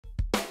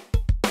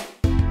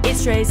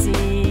It's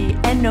Tracey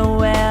and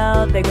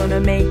Noelle. They're gonna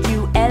make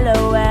you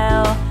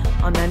LOL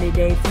on 90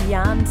 Day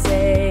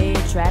Fiance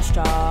Trash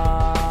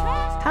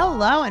Talk.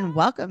 Hello and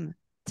welcome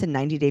to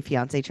 90 Day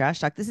Fiance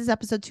Trash Talk. This is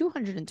episode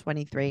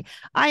 223.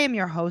 I am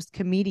your host,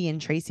 comedian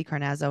Tracey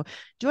Carnazzo,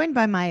 joined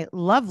by my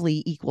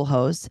lovely equal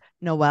host,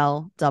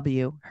 Noelle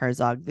W.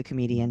 Herzog, the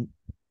comedian,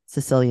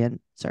 Sicilian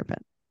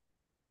Serpent.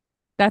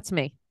 That's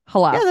me.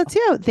 Hello. Yeah, that's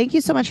you. Thank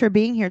you so much for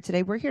being here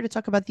today. We're here to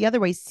talk about The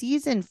Other Way,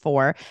 season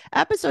 4,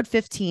 episode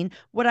 15,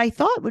 what I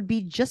thought would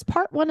be just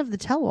part 1 of the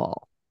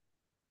tell-all.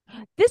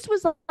 This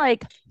was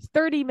like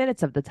 30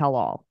 minutes of the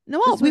tell-all. No,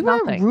 we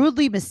were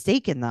rudely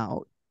mistaken,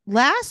 though.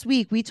 Last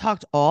week, we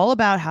talked all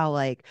about how,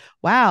 like,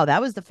 wow,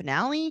 that was the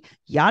finale,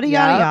 yada,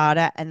 yada,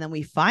 yada. And then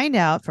we find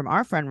out from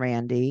our friend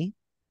Randy.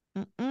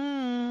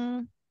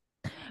 But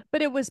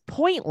it was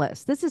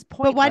pointless. This is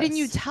pointless. But why didn't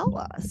you tell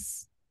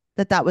us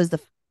that was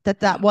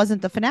that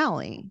wasn't the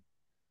finale?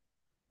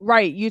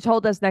 Right. You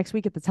told us next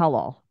week at the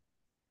tell-all.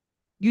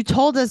 You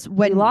told us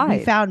when we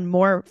found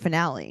more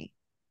finale.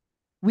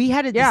 We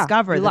had to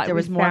discover that there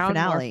was more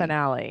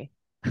finale.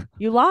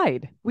 You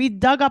lied. We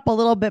dug up a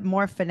little bit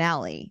more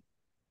finale.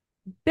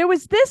 There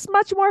was this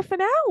much more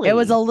finale. It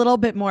was a little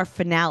bit more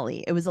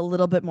finale. It was a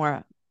little bit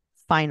more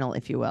final,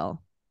 if you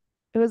will.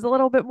 It was a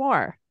little bit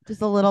more.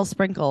 Just a little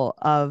sprinkle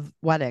of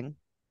wedding.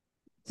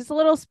 Just a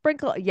little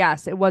sprinkle.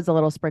 Yes, it was a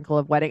little sprinkle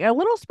of wedding. A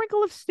little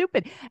sprinkle of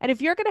stupid. And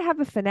if you're going to have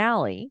a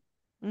finale,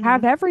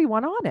 have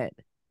everyone on it.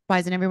 Why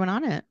isn't everyone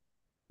on it?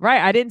 Right.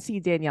 I didn't see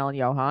Danielle and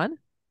Johan.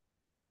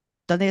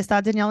 ¿Dónde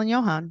está Danielle and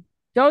Johan?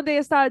 ¿Dónde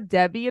está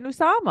Debbie and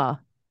Ossama?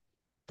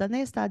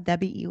 ¿Dónde está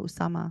Debbie y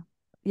Ossama?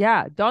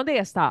 Yeah. ¿Dónde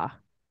está?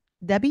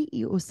 Debbie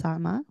y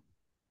Ossama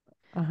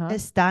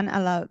están a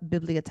la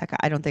biblioteca.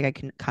 I don't think I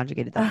can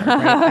conjugate it that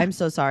right. I'm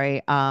so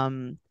sorry. I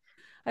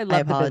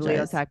love the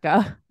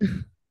biblioteca.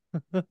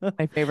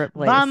 My favorite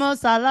place.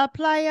 Vamos a la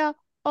playa.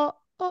 Oh,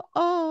 oh,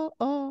 oh,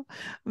 oh.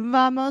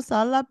 Vamos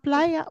a la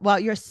playa. Wow,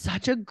 you're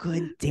such a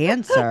good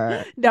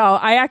dancer. No,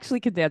 I actually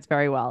can dance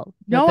very well.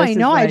 No, I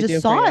know. I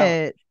just saw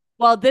it.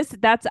 Well,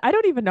 that's I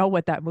don't even know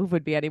what that move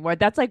would be anymore.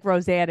 That's like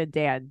Roseanne and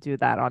Dan do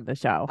that on the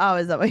show. Oh,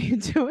 is that what you're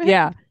doing?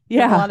 Yeah.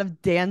 Yeah. A lot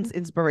of dance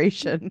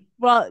inspiration.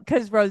 Well,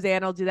 because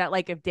Roseanne will do that.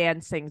 Like if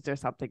Dan sings or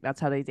something, that's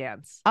how they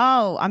dance.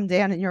 Oh, I'm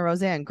Dan and you're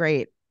Roseanne.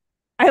 Great.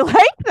 I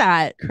like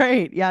that.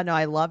 Great. Yeah, no,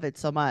 I love it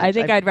so much. I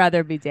think I'd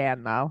rather be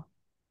Dan, though.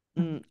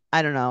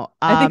 I don't know.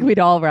 I think we'd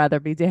all rather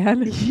be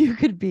Dan. You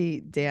could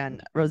be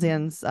Dan.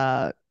 Roseanne's,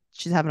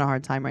 she's having a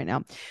hard time right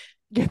now.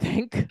 You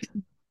think?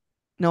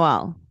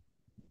 Noelle,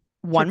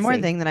 one more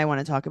thing that I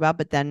want to talk about,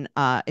 but then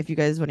if you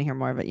guys want to hear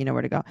more of it, you know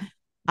where to go.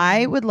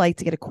 I would like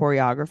to get a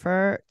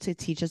choreographer to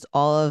teach us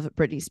all of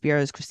Britney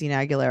Spears, Christina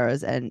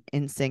Aguilera's, and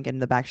NSYNC and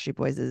the Backstreet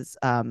Boys'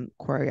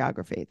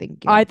 choreography.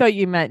 Thank you. I thought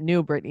you meant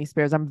new Britney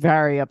Spears. I'm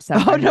very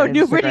upset. Oh no,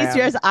 new Britney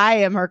Spears. I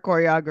am her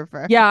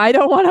choreographer. Yeah, I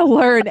don't want to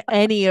learn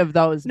any of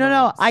those.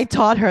 No, I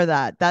taught her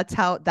that.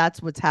 That's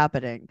what's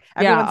happening.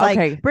 Everyone's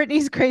like,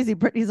 Britney's crazy.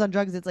 Britney's on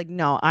drugs. It's like,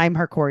 no, I'm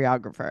her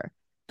choreographer.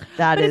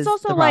 But it's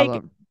also the problem.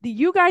 Like,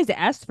 you guys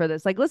asked for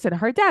this. Like, listen,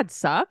 her dad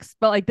sucks,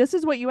 but like, this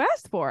is what you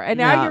asked for. And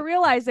now you're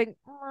realizing,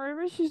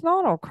 maybe she's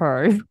not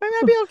okay. Maybe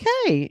I'd be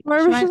okay.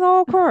 Maybe she's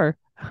not okay.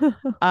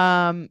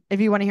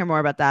 If you want to hear more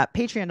about that,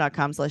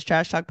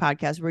 patreon.com/trash talk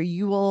podcast, where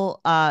you will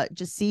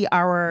just see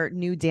our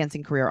new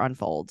dancing career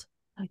unfold.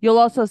 You'll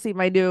also see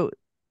my new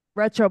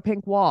retro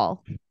pink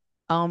wall.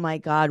 Oh my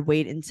God,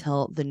 wait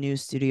until the new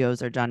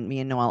studios are done. Me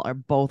and Noelle are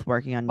both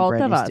working on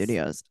brand new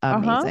studios.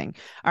 Amazing.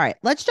 All right,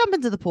 let's jump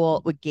into the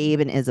pool with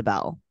Gabe and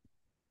Isabel.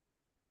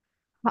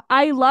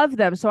 I love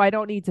them, so I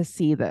don't need to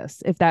see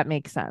this, if that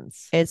makes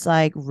sense. It's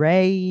like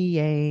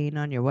rain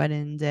on your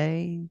wedding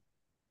day.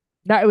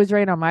 It was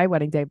rain on my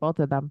wedding day, both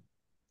of them.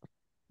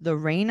 The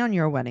rain on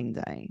your wedding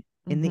day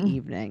in the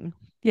evening.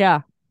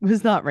 Yeah.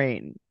 Was not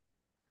rain.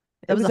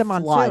 That was a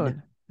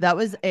flood. That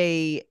was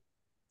a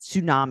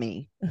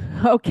tsunami.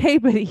 Okay,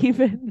 but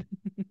even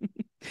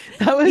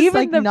that was even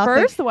like the nothing.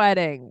 First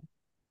wedding.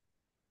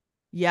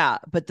 Yeah,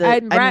 but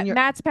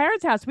Matt's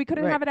parents' house, we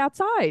couldn't have it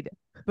outside.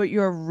 But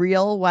your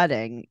real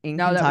wedding in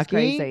Kentucky, that was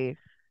crazy.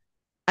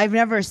 I've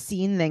never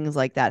seen things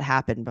like that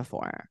happen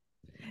before.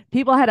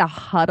 People had a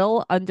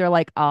huddle under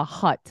like a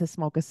hut to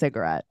smoke a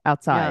cigarette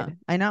outside. Yeah,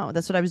 I know.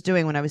 That's what I was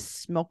doing when I was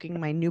smoking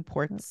my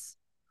Newports.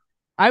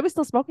 I was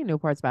still smoking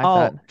Newports back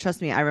then. Oh,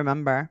 trust me, I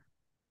remember.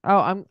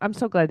 Oh, I'm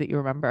so glad that you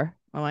remember.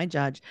 Oh, I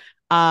judge.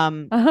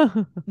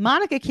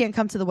 Monica can't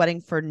come to the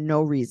wedding for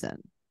no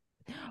reason.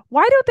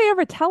 Why don't they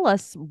ever tell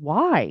us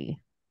why?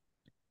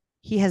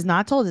 He has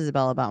not told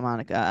Isabel about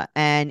Monica,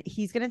 and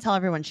he's going to tell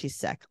everyone she's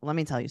sick. Let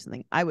me tell you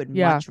something. I would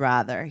much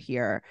rather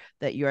hear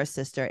that your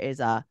sister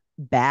is a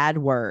bad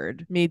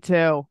word. Me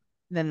too.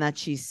 Than that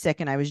she's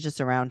sick and I was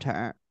just around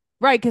her.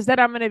 Right, because then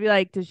I'm going to be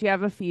like, does she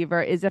have a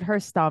fever? Is it her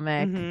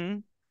stomach?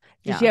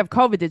 Did she have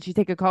COVID? Did she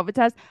take a COVID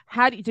test?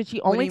 Did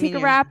she only take a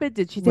rapid?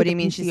 Did she take a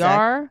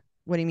PCR?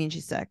 What do you mean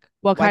she's sick?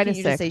 What kind Why of can't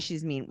you just say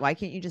she's mean? Why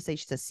can't you just say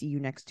she says see you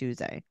next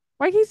Tuesday?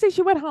 Why can't you say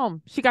she went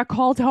home? She got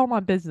called home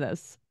on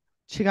business.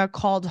 She got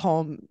called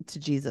home to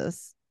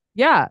Jesus.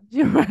 Yeah.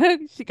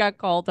 She got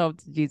called home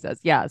to Jesus.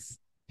 Yes.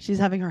 She's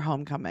having her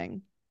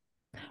homecoming.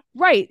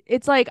 Right.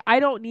 It's like, I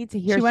don't need to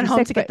hear She went she's home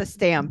sick, to get the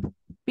stamp.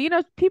 But you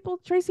know, people,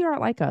 Tracey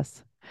aren't like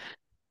us.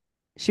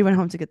 She went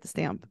home to get the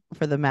stamp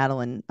for the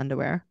Madeline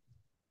underwear.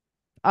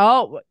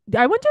 Oh,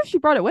 I wonder if she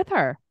brought it with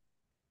her.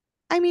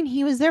 I mean,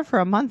 he was there for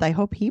a month. I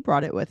hope he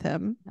brought it with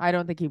him. I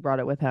don't think he brought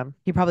it with him.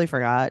 He probably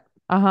forgot.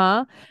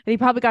 And he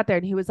probably got there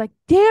and he was like,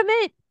 damn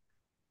it.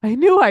 I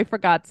knew I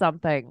forgot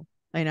something.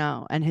 I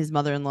know. And his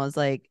mother-in-law's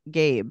like,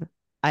 Gabe,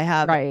 I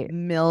have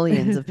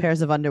millions of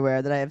pairs of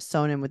underwear that I have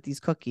sewn in with these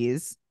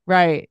cookies.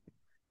 Right.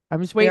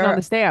 I'm just waiting on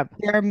the stamp.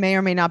 There may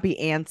or may not be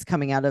ants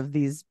coming out of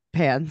these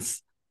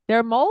pants.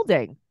 They're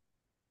molding.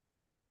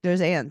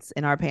 There's ants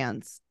in our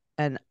pants.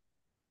 And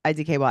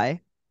IDKY.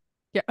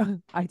 Yeah,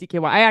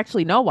 IDKY. I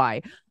actually know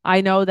why.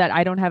 I know that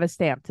I don't have a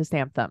stamp to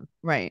stamp them.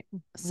 Right.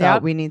 So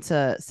we need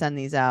to send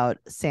these out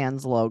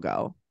sans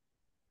logo.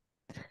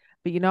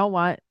 But you know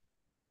what?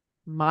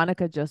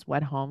 Monica just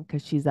went home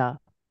because she's a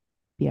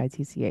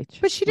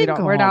BITCH. But she didn't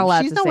go We're home. not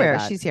allowed She's to nowhere.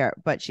 say that. She's here,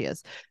 but she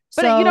is.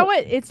 But you know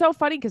what? It's so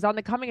funny because on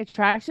the coming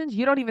attractions,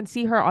 you don't even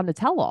see her on the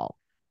tell-all.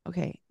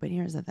 Okay, but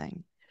here's the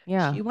thing.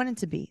 Yeah. She wanted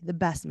to be the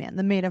best man,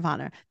 the maid of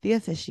honor, the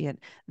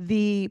officiant,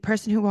 the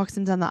person who walks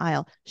in down the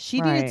aisle.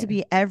 She needed to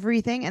be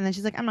everything. And then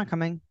she's like, I'm not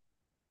coming.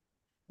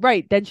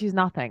 Right. Then she's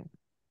nothing.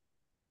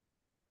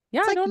 Yeah,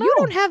 it's like, I don't know. You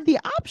don't have the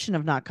option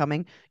of not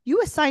coming.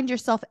 You assigned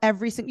yourself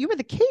every single. You were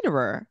the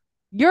caterer.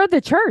 You're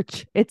the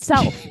church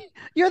itself.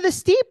 You're the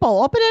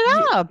steeple. Open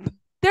it up.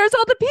 There's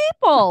all the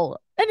people.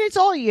 And it's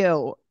all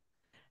you.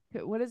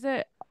 What is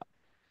it?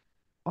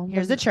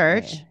 Here's the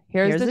church.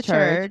 Here's the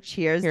church.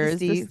 Here's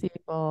the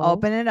steeple.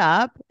 Open it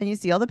up and you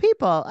see all the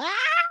people. Ah!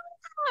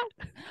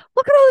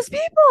 Look at all those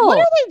people. What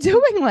are they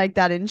doing like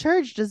that in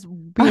church? Just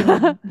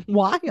being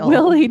wild.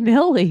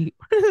 Willy-nilly.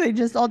 Are they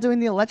just all doing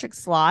the electric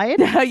slide?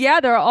 Yeah,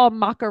 they're all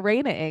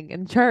Macarena-ing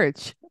in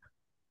church.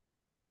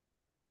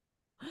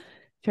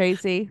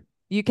 Tracey,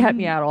 you kept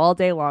me out all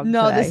day long.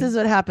 No, today. This is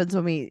what happens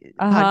when we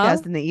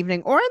podcast in the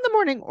evening or in the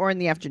morning or in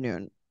the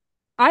afternoon.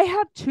 I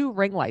have 2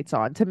 ring lights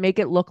on to make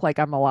it look like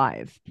I'm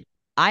alive.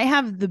 I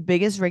have the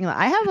biggest ring light.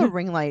 I have a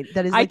ring light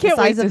that is I can't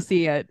wait to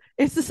see it.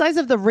 It's the size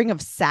of the ring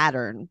of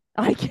Saturn.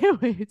 I can't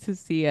wait to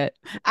see it.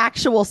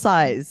 Actual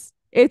size.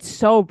 It's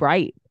so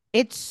bright.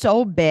 It's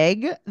so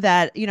big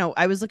that,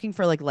 I was looking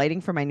for like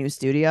lighting for my new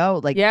studio.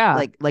 Like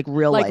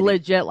real lighting.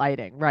 Legit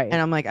lighting. Right.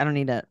 And I'm like, I don't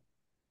need it.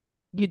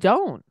 You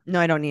don't? No,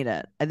 I don't need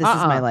it. This is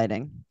my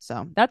lighting.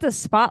 So that's a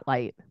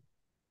spotlight.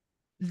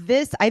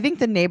 I think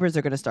the neighbors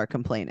are going to start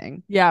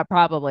complaining. Yeah,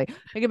 probably.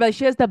 Like,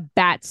 she has the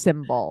bat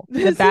symbol,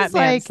 the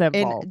Batman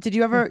symbol.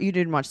 You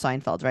didn't watch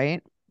Seinfeld,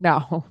 right?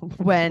 No.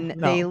 When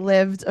they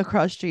lived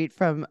across street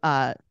from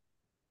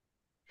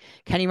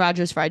Kenny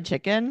Rogers Fried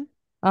Chicken.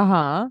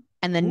 And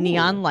the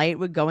neon light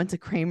would go into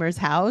Kramer's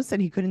house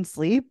and he couldn't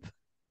sleep.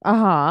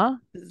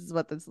 This is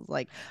what this is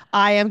like.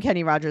 I am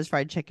Kenny Rogers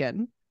Fried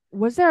Chicken.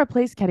 Was there a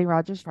place, Kenny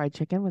Rogers Fried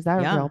Chicken? Was that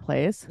a real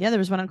place? Yeah, there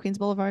was one on Queens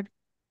Boulevard.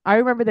 I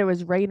remember there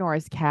was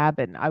Raynor's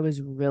Cabin. I was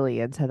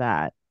really into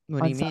that.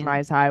 What do you mean?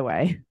 Sunrise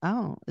Highway.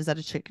 Oh, is that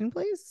a chicken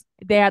place?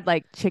 They had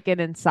like chicken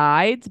and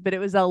sides, but it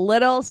was a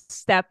little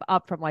step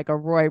up from like a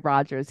Roy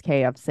Rogers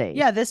KFC.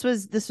 Yeah, this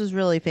was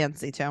really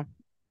fancy too.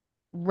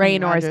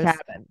 Raynor's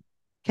Cabin.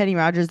 Kenny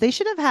Rogers. They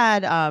should have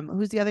had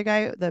who's the other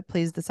guy that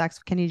plays the sax?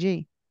 Kenny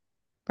G.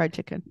 Fried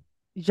Chicken.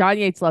 John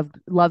Yates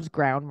loves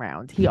Ground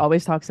Round. He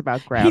always talks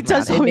about Ground Round. He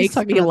does. It makes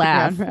me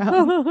laugh.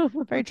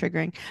 Very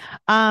triggering.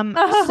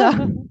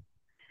 So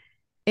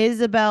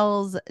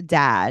Isabel's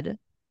dad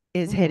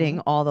is hitting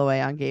all the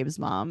way on Gabe's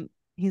mom.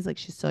 He's like,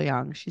 she's so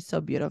young. She's so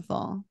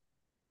beautiful.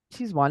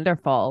 She's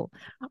wonderful.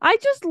 I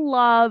just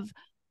love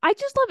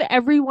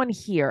everyone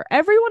here.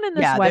 Everyone in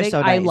this wedding,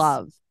 so nice. I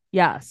love.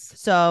 Yes.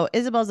 So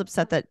Isabel's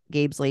upset that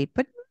Gabe's late,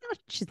 but no,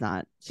 she's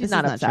not. She's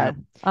not upset.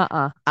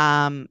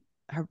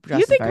 Her dress.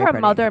 You think her pretty.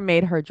 Mother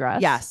made her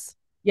dress? Yes.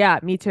 Yeah,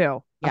 me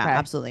too. Yeah, okay.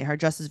 Absolutely. Her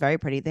dress is very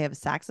pretty. They have a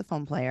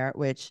saxophone player,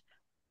 which,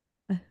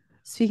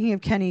 speaking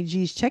of Kenny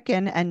G's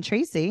chicken and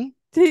Tracey.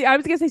 I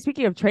was gonna say,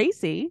 speaking of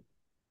Tracey,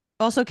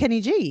 also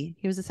Kenny G.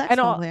 He was a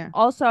saxophone player.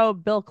 Also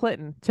Bill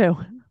Clinton too.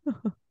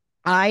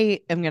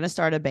 I am gonna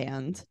start a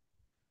band.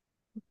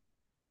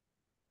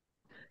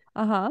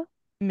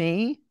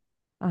 Me.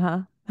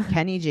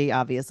 Kenny G,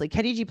 obviously.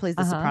 Kenny G plays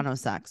the soprano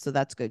sax, so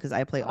that's good because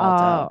I play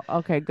alto. Oh,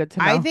 okay, good to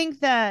know. I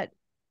think that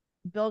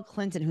Bill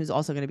Clinton, who's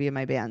also going to be in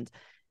my band,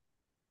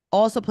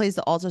 also plays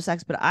the alto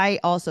sax, but I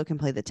also can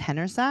play the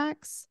tenor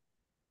sax.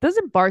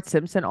 Doesn't Bart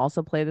Simpson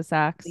also play the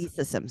sax?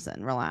 Lisa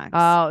Simpson, relax.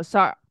 Oh,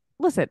 sorry.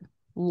 Listen,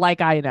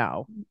 like I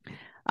know.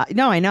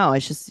 No, I know.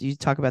 It's just you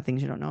talk about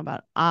things you don't know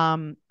about.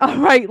 All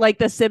right, like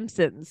The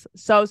Simpsons.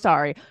 So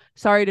sorry.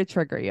 Sorry to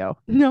trigger you.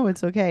 No,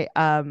 it's okay.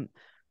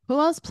 Who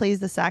else plays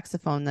the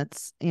saxophone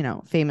that's,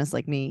 famous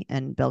like me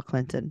and Bill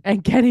Clinton?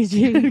 And Kenny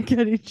G.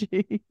 Kenny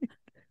G.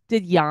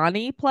 Did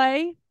Yanni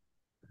play?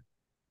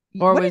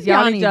 Or what was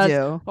Yanni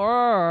do?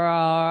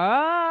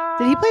 Or,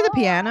 did he play the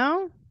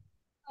piano?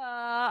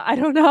 I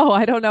don't know.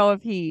 I don't know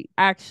if he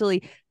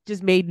actually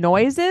just made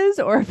noises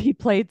or if he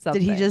played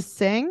something. Did he just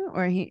sing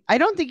or I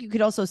don't think you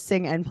could also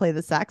sing and play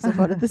the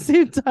saxophone at the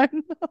same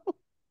time though.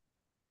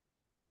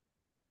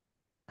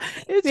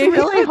 It's maybe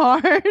really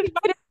hard. He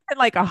might have been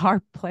like a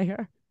harp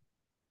player.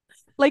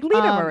 Like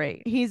Lena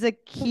Marie. He's a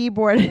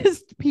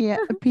keyboardist,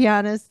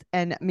 pianist,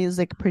 and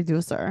music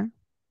producer.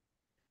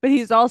 But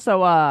he's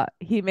also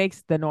he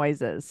makes the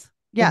noises.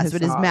 Yes,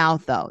 with his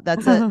mouth though.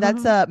 That's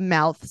a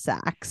mouth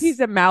sax. He's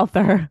a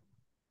mouther.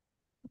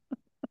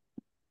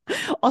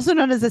 Also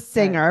known as a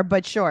singer,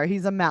 but sure,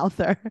 he's a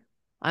mouther.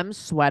 I'm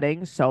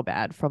sweating so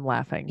bad from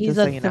laughing. He's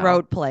a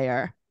throat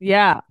player.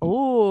 Yeah.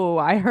 Oh,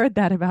 I heard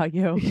that about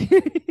you.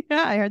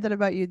 Yeah, I heard that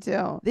about you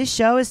too. This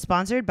show is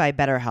sponsored by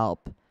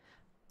BetterHelp.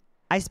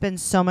 I spend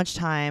so much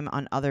time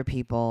on other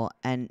people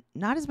and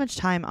not as much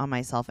time on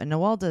myself, and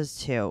Noelle does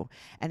too.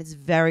 And it's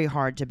very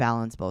hard to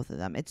balance both of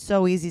them. It's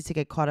so easy to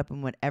get caught up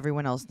in what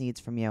everyone else needs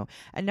from you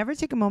and never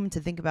take a moment to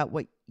think about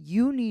what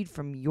you need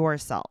from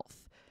yourself.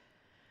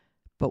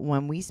 But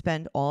when we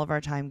spend all of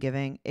our time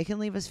giving, it can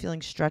leave us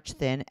feeling stretched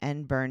thin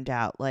and burned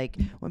out. Like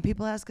when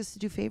people ask us to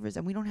do favors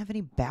and we don't have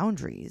any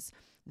boundaries.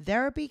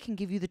 Therapy can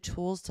give you the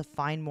tools to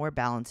find more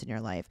balance in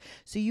your life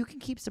so you can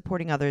keep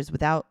supporting others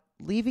without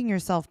leaving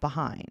yourself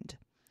behind.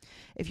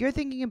 If you're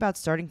thinking about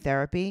starting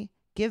therapy,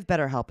 give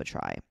BetterHelp a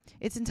try.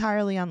 It's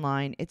entirely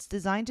online. It's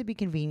designed to be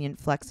convenient,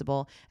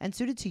 flexible, and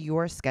suited to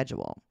your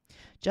schedule.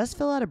 Just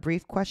fill out a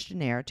brief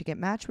questionnaire to get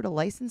matched with a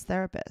licensed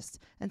therapist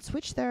and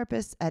switch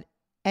therapists at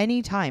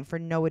any time for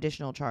no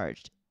additional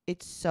charge.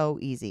 It's so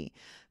easy.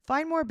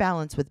 Find more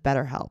balance with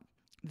BetterHelp.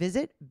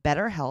 Visit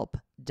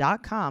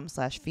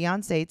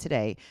betterhelp.com/fiance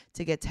today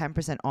to get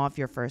 10% off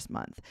your first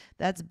month.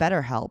 That's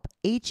BetterHelp,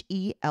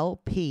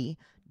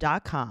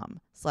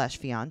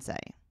 HELP.com/fiance.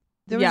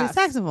 There was a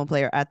saxophone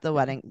player at the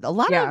wedding. A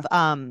lot of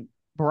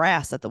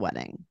brass at the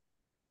wedding.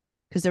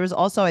 Because there was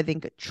also, I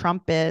think,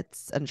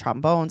 trumpets and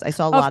trombones. I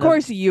saw a lot of... Of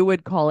course, you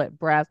would call it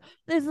brass.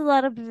 There's a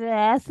lot of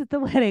brass at the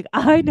wedding.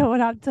 I know what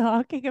I'm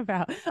talking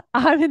about.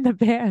 I'm in the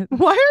band.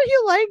 Why are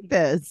you like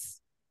this?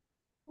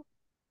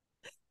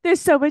 There's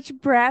so much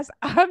brass.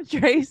 I'm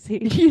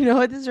Tracey. You know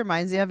what this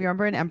reminds me of? You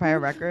remember in Empire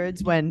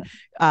Records when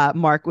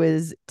Mark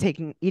was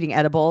eating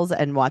edibles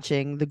and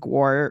watching the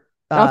Gore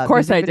of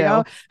course I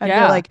video, do. And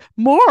you're like,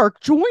 Mark,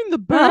 join the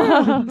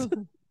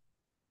band.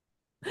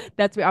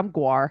 That's me. I'm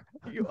Gore.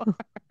 You are.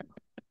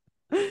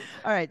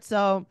 All right.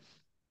 So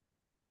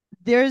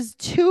there's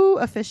two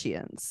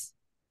officiants.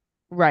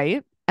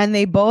 Right. And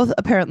they both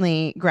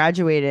apparently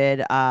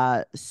graduated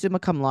summa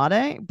cum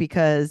laude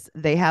because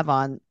they have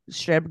on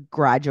straight up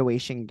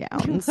graduation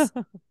gowns.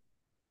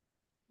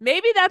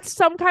 Maybe that's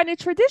some kind of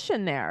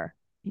tradition there.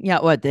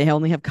 Yeah, what? They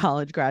only have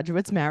college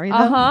graduates marry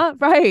them?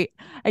 Right.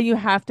 And you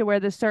have to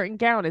wear this certain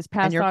gown. It's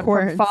passed on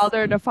from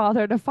father to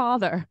father to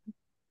father.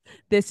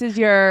 This is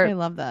your... I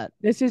love that.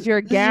 This is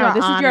your gown.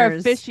 This is your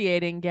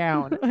officiating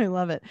gown. I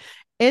love it.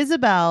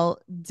 Isabel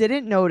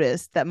didn't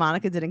notice that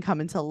Monica didn't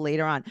come until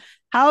later on.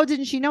 How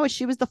didn't she know it?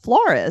 She was the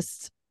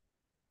florist.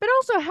 But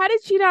also, how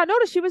did she not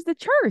notice she was the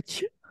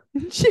church?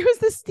 She was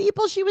the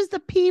steeple. She was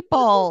the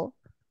people.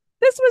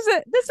 This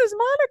was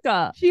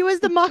Monica. She was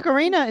the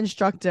Macarena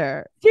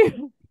instructor.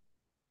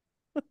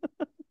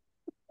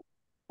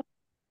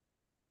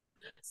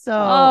 So,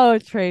 oh,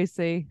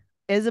 Tracey.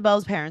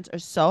 Isabel's parents are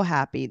so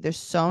happy. They're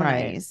so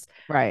nice.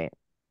 Right.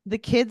 The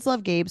kids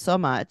love Gabe so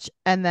much.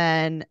 And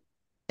then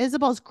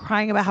Isabel's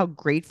crying about how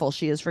grateful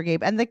she is for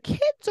Gabe. And the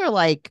kids are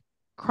like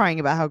crying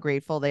about how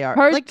grateful they are.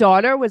 Her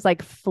daughter was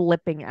like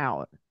flipping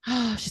out.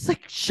 She's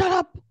like, shut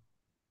up,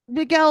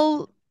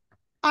 Miguel.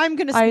 I'm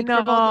going to speak for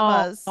both of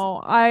us. Oh,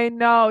 I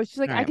know. She's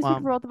like, I can speak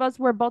for both of us.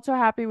 We're both so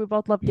happy. We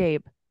both love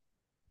Gabe.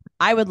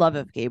 I would love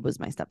if Gabe was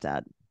my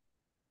stepdad.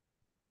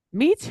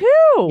 Me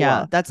too.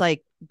 Yeah, that's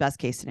like best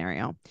case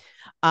scenario.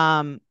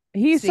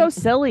 He's so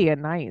silly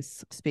and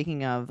nice.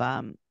 Speaking of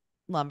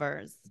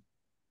lovers,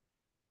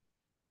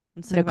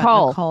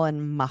 Nicole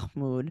and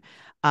Mahmoud.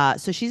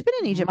 So she's been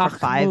in Egypt for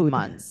 5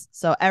 months.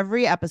 So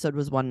every episode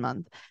was 1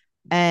 month.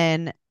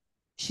 And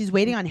she's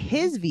waiting on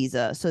his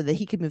visa so that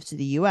he could move to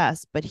the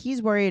US, but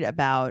he's worried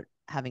about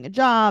having a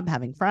job,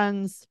 having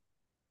friends,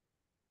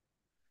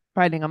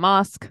 finding a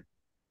mosque.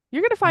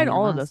 You're gonna find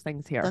all of those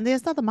things here. Donde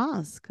está the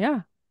mosque?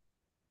 Yeah.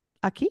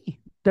 Aquí.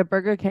 The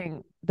Burger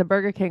King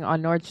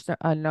on Nostrand.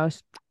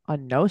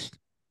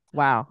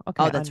 Wow.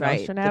 Okay. Oh, that's right.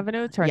 Nostrand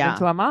Avenue turned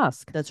into a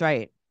mosque. That's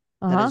right.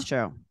 That is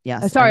true.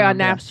 Yes. Sorry, on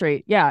Knapp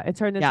Street. Yeah, it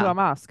turned into a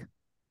mosque.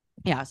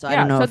 Yeah. So I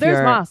don't know. So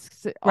there's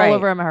mosques all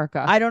over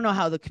America. I don't know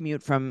how the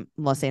commute from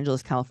Los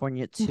Angeles,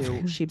 California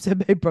to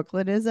Sheepshead Bay,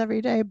 Brooklyn is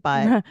every day,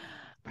 but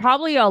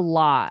probably a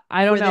lot.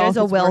 I don't know. There's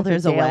a will,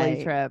 there's a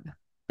way. Trip.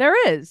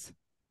 There is.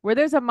 Where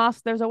there's a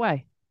mosque, there's a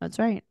way. That's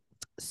right.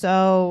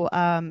 So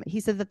he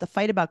said that the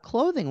fight about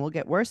clothing will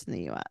get worse in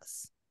the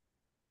US.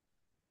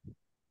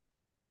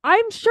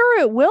 I'm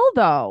sure it will,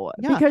 though,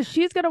 because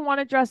she's going to want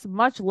to dress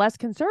much less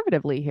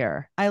conservatively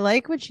here. I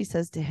like when she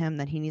says to him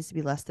that he needs to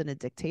be less than a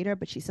dictator,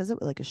 but she says it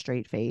with like a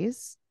straight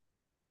face.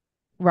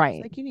 Right.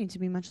 It's like, you need to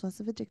be much less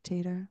of a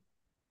dictator.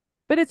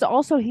 But it's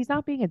also, he's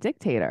not being a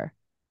dictator.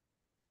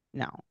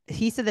 No.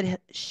 He said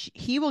that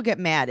he will get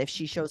mad if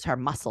she shows her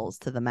muscles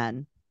to the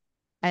men.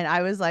 And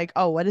I was like,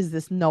 oh, what is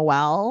this,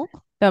 Noelle?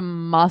 The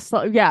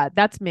muscle. Yeah,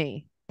 that's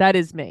me. That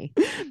is me.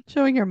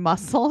 Showing your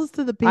muscles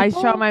to the people. I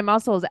show my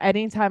muscles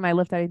anytime I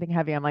lift anything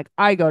heavy. I'm like,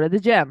 I go to the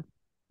gym.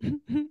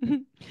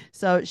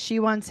 So she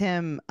wants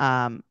him.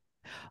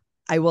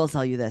 I will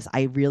tell you this.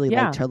 I really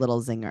liked her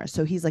little zinger.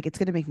 So he's like, it's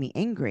going to make me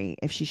angry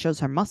if she shows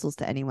her muscles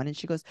to anyone. And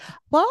she goes,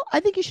 well, I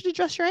think you should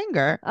address your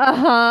anger.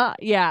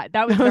 Yeah,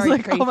 that was, I was very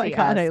like, oh my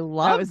God, I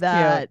love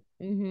that.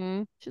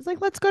 Mm-hmm. She's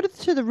like, let's go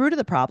to the root of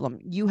the problem.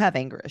 You have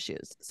anger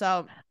issues.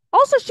 So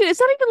also, it's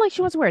not even like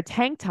she wants to wear a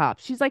tank top.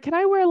 She's like, can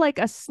I wear like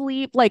a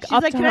sleeve, like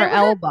up to her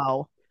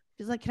elbow?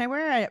 She's like, can I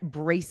wear a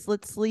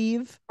bracelet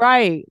sleeve?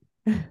 Right.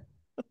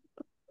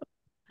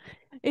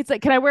 It's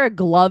like, can I wear a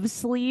glove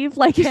sleeve?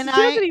 Like, she doesn't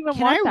even want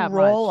that much. Can I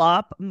roll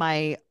up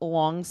my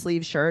long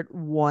sleeve shirt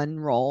one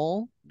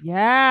roll?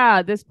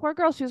 Yeah, this poor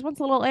girl, she just wants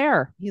a little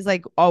air. He's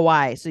like, oh,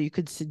 why? So you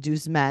could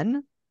seduce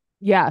men?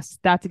 Yes,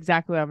 that's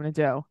exactly what I'm going to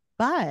do.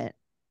 But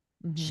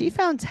she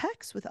found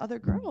texts with other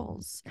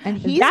girls. And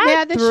he's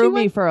mad that threw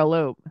me for a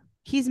loop.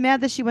 He's mad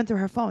that she went through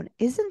her phone.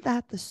 Isn't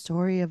that the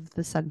story of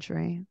the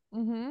century?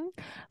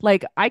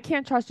 Like, I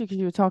can't trust you because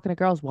you were talking to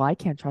girls. Well, I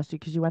can't trust you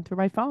because you went through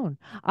my phone.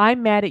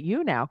 I'm mad at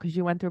you now because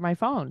you went through my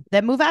phone.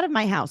 Then move out of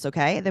my house,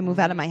 okay? Then move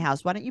out of my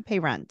house. Why don't you pay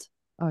rent?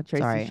 Oh,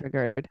 Tracey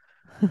triggered.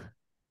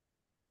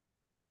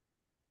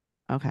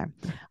 Okay.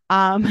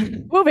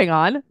 Moving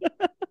on.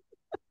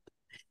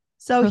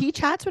 So he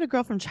chats with a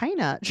girl from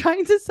China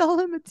trying to sell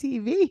him a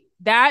TV.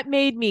 That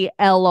made me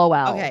LOL.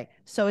 Okay.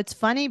 So it's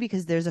funny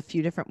because there's a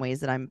few different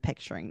ways that I'm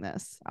picturing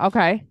this.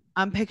 Okay.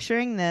 I'm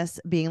picturing this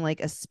being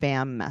like a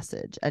spam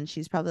message. And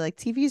she's probably like,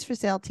 TVs for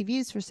sale,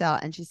 TVs for sale.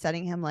 And she's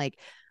sending him like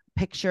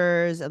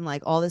pictures and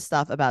like all this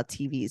stuff about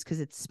TVs because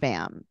it's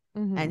spam.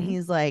 And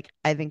he's like,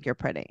 I think you're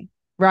pretty.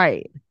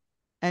 Right.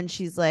 And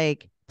she's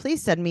like,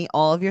 please send me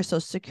all of your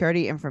social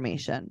security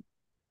information.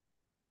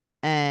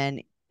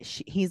 And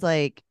he's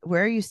like,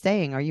 where are you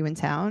staying? Are you in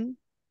town?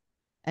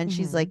 And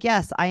she's like,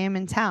 yes, I am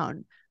in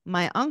town.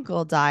 My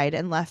uncle died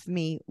and left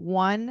me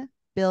 $1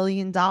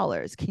 billion.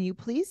 Can you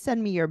please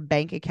send me your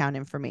bank account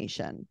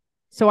information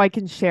so I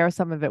can share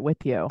some of it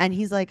with you? And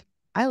he's like,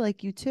 I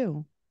like you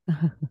too.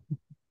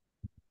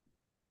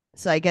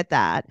 So I get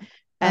that.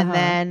 And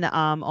then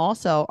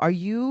also, are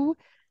you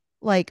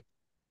like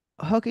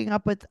hooking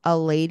up with a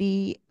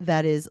lady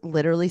that is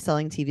literally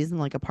selling TVs in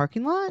like a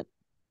parking lot?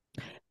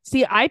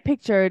 See, I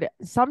pictured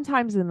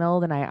sometimes in the middle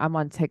of the night, I'm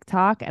on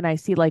TikTok and I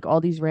see like all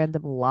these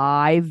random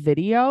live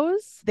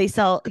videos. They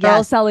sell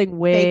girls selling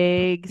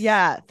wigs.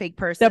 Fake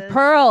purses. The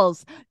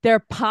pearls, they're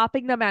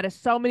popping them out of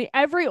so many.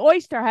 Every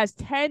oyster has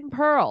 10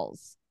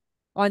 pearls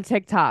on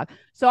TikTok.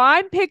 So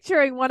I'm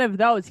picturing one of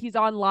those. He's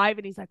on live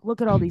and he's like,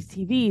 look at all these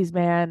TVs,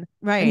 man.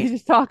 Right. And he's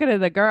just talking to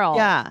the girl.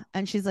 Yeah.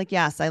 And she's like,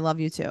 yes, I love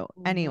you too.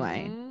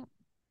 Anyway,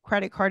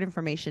 credit card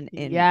information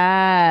in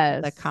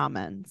the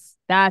comments.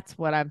 That's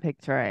what I'm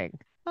picturing.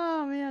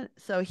 Oh, man.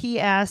 So he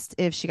asked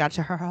if she got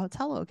to her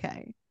hotel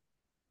okay.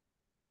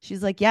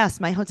 She's like, yes,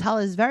 my hotel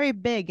is very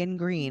big and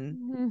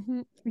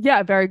green.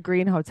 Yeah, very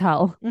green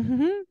hotel.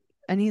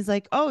 And he's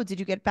like, oh, did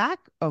you get back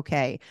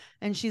okay?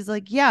 And she's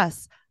like,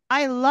 yes,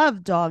 I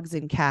love dogs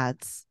and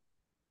cats.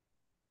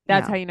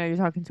 That's how you know you're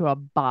talking to a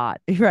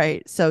bot.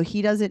 Right. So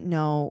he doesn't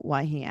know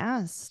why he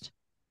asked.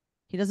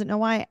 He doesn't know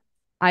why.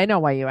 I know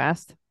why you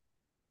asked.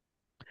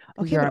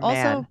 Okay, but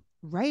also...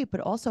 Right. But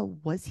also,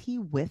 was he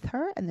with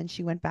her and then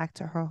she went back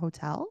to her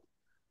hotel?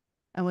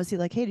 And was he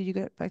like, hey, did you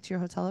get back to your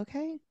hotel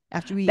okay?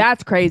 After we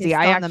That's crazy.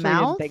 I actually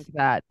didn't think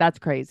that. That's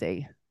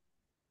crazy.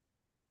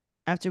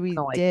 After we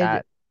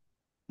did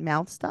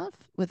mouth stuff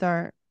with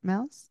our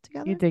mouths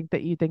together? You think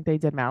they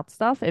did mouth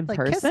stuff in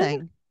person?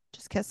 Kissing.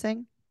 Just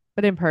kissing.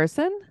 But in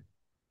person?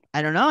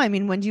 I don't know. I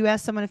mean, when do you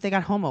ask someone if they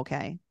got home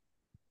okay?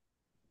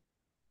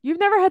 You've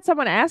never had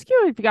someone ask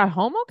you if you got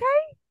home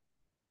okay?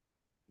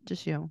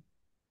 Just you.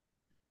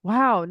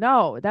 Wow,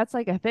 no, that's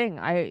like a thing.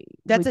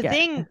 That's a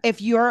thing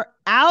if you're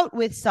out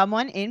with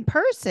someone in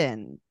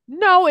person.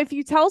 No, if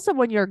you tell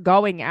someone you're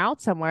going out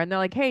somewhere and they're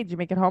like, hey, did you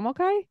make it home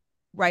okay?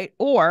 Right.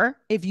 Or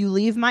if you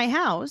leave my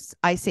house,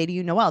 I say to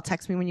you, Noelle,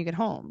 text me when you get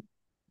home.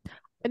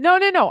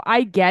 No.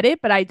 I get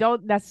it, but I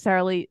don't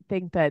necessarily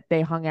think that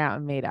they hung out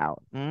and made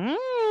out. And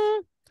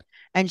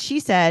she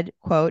said,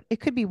 quote,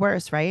 it could be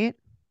worse, right?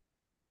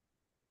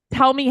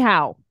 Tell me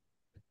how.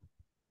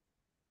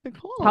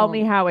 Nicole. Tell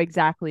me how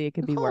exactly it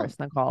could be worse,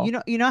 Nicole.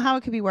 You know how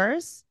it could be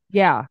worse?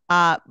 Yeah.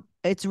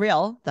 It's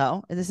real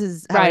though. This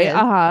is how right. It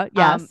is.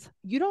 Yes.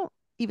 You don't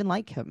even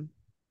like him.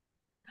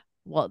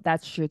 Well,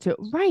 that's true too.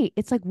 Right.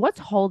 It's like, what's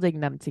holding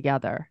them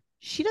together?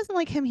 She doesn't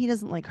like him. He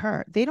doesn't like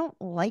her. They don't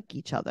like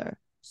each other.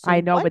 So I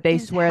know, but they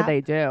swear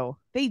they do.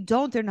 They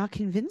don't. They're not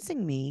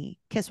convincing me.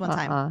 Kiss one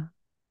time.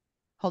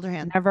 Hold her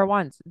hand. Never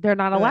once. They're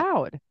not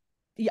allowed.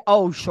 Yeah.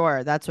 Oh,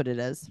 sure. That's what it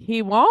is.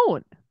 He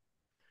won't.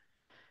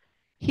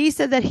 He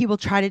said that he will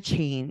try to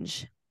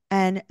change.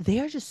 And they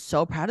are just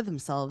so proud of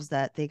themselves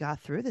that they got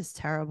through this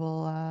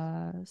terrible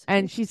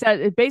and she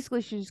said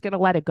basically she's just gonna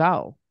let it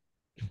go.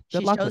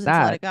 Good luck with that.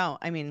 To let it go.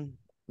 I mean,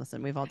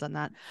 Listen, we've all done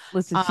that.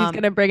 Listen, she's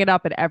gonna bring it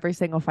up in every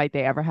single fight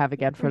they ever have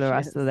again for the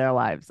rest of their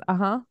lives.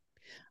 All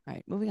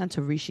right, moving on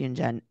to Rishi and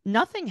Jen.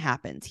 Nothing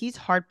happens. He's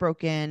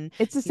heartbroken.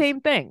 It's the same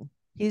thing.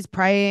 He's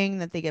praying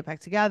that they get back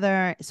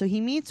together. So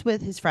he meets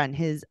with his friend,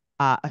 his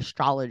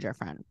astrologer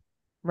friend.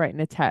 Right,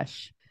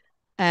 Nitesh.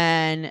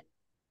 And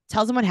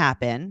tells him what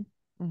happened.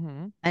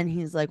 Mm-hmm. And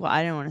he's like, well,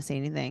 I didn't want to say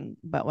anything,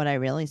 but what I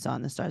really saw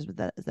in the stars was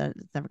that it's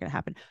never going to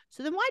happen.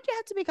 So then why'd you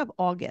have to make up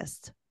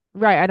August?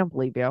 Right, I don't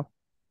believe you.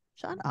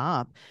 Shut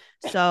up.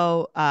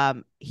 So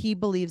he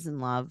believes in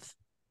love,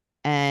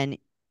 and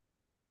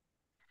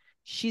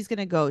she's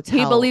gonna go tell.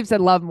 He believes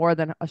in love more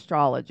than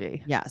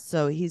astrology. Yeah,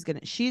 so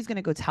she's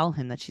gonna go tell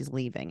him that she's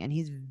leaving, and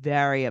he's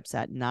very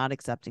upset, not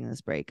accepting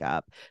this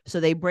breakup. So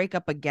they break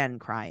up again,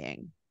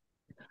 crying.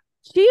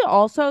 She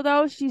also,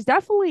 though, she's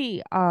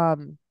definitely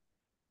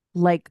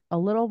like a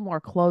little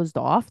more closed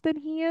off than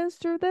he is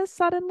through this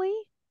suddenly.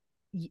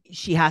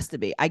 She has to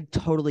be. I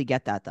totally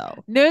get that,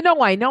 though.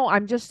 No, I know.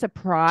 I'm just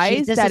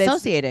surprised she's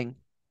disassociating.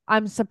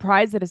 I'm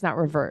surprised that it's not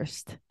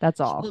reversed.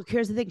 That's all. Look,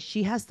 here's the thing.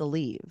 She has to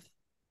leave.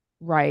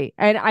 Right.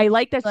 And I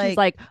like that she's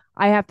like,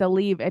 I have to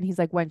leave. And he's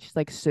like, when? She's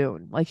like,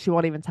 soon. Like, she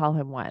won't even tell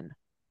him when.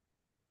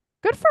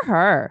 Good for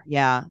her.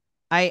 Yeah.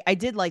 I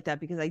did like that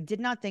because I did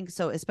not think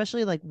so,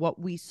 especially like what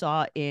we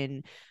saw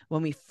in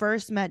when we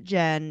first met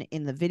Jen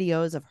in the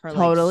videos of her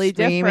totally like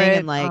screaming different.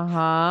 and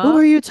like, who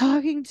are you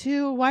talking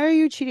to? Why are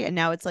you cheating? And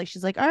now it's like,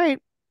 she's like, all right.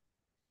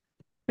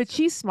 But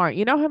she's smart.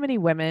 You know how many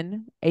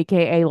women,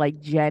 aka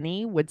like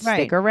Jenny, would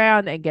stick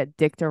around and get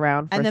dicked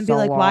around for and then so be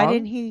like, long? why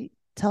didn't he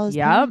tell his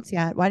parents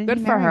yet? Why didn't Good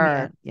he for marry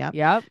her? Me yet?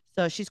 Yep.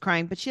 So she's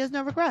crying, but she has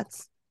no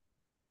regrets.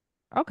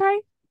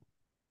 Okay.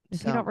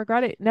 If you don't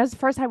regret it. And that's the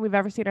first time we've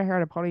ever seen her hair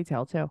in a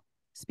ponytail, too.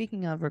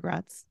 Speaking of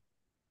regrets,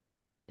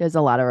 there's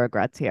a lot of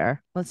regrets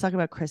here. Let's talk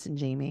about Kris and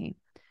Jamie.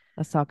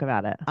 Let's talk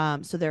about it.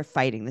 So they're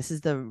fighting. This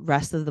is the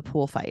rest of the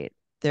pool fight.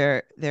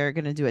 They're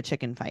gonna do a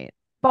chicken fight.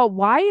 But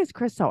why is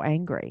Kris so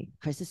angry?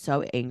 Kris is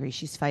so angry.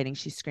 She's fighting.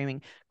 She's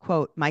screaming,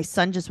 quote, my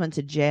son just went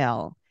to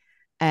jail.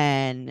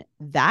 And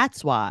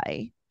that's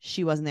why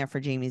she wasn't there for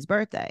Jamie's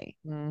birthday.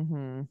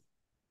 Mm-hmm.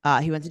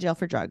 He went to jail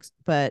for drugs.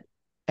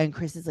 And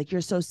Kris is like,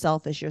 you're so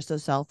selfish. You're so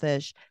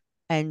selfish.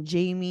 And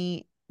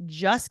Jamie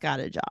just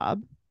got a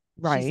job.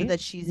 Right. She said that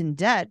she's in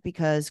debt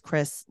because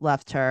Kris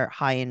left her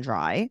high and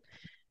dry.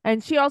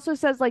 And she also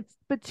says, like,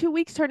 but 2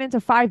 weeks turned into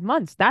 5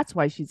 months. That's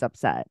why she's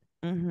upset.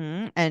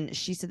 Mm-hmm. And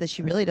she said that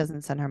she really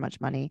doesn't send her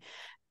much money.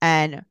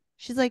 And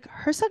she's like,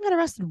 her son got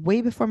arrested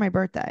way before my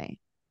birthday.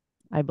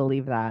 I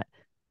believe that.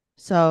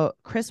 So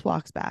Kris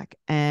walks back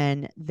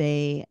and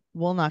they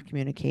will not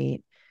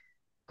communicate.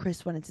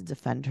 Kris wanted to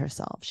defend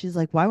herself. She's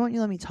like, why won't you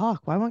let me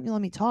talk? Why won't you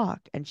let me talk?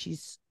 And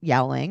she's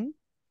yelling.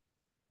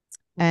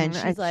 And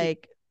she's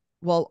like,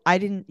 well, I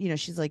didn't,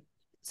 she's like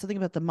something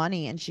about the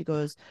money. And she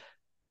goes,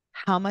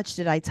 how much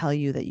did I tell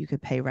you that you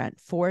could pay rent?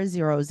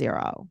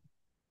 400.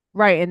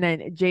 Right. And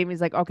then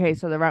Jamie's like, okay,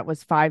 so the rent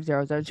was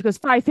 500. She goes,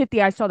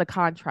 550. I saw the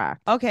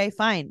contract. Okay,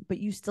 fine. But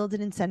you still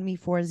didn't send me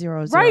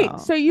 400. Right.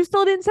 So you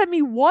still didn't send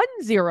me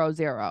 100.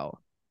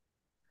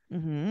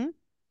 Mm-hmm.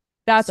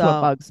 That's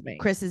what bugs me.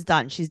 Kris is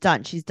done. She's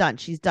done.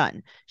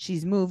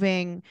 She's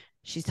moving.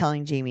 She's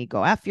telling Jamie,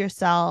 go F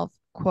yourself.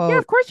 Quote. Yeah,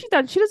 of course she's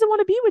done. She doesn't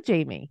want to be with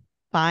Jamie.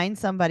 Find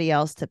somebody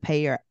else to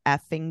pay your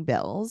effing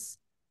bills.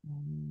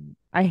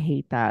 I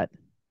hate that.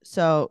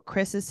 So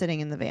Kris is sitting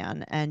in the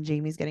van and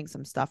Jamie's getting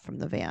some stuff from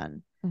the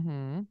van.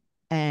 Mm-hmm.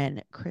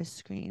 And Kris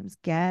screams,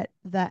 get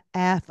the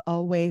F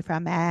away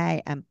from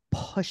me, and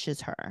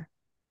pushes her.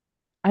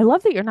 I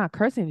love that you're not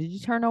cursing. Did you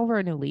turn over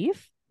a new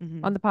leaf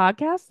on the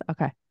podcast?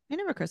 Okay. I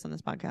never curse on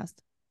this podcast.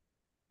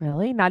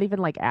 Really? Not even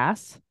like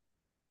ass?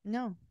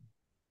 No.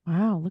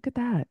 Wow, look at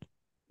that.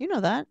 You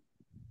know that.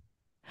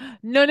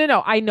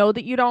 No. I know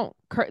that you don't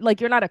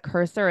you're not a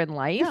cursor in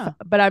life,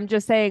 but I'm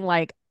just saying,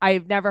 like,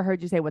 I've never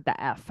heard you say what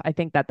the F. I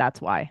think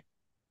that's why.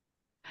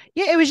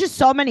 Yeah, it was just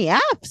so many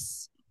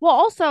Fs. Well,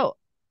 also,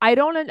 I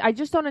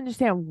just don't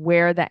understand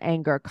where the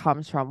anger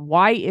comes from.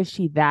 Why is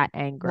she that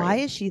angry? Why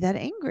is she that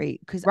angry?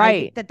 Because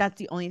I think that's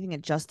the only thing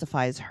that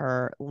justifies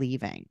her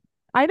leaving.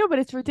 I know, but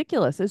it's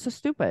ridiculous. It's so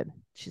stupid.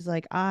 She's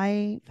like,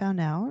 I found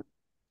out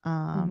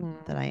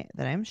that I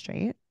am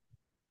straight.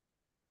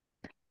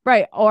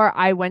 Right. Or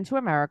I went to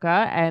America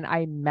and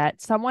I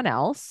met someone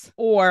else.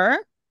 Or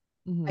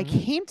I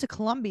came to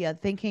Colombia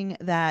thinking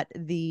that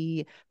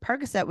the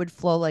Percocet would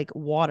flow like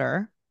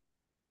water.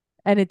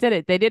 And it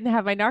didn't. They didn't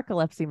have my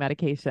narcolepsy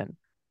medication.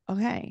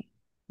 Okay.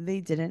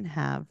 They didn't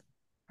have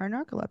her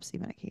narcolepsy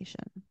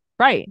medication.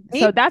 Right.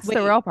 So that's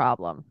the real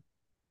problem.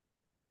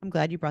 I'm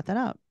glad you brought that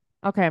up.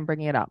 Okay, I'm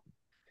bringing it up.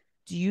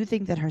 Do you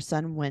think that her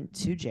son went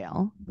to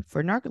jail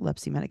for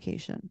narcolepsy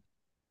medication?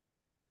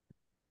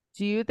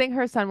 Do you think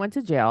her son went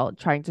to jail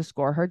trying to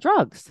score her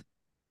drugs?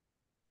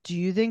 Do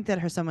you think that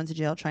her son went to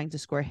jail trying to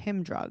score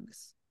him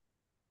drugs?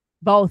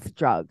 Both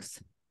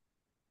drugs.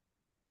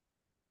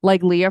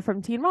 Like Leah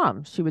from Teen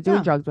Mom. She was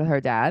doing drugs with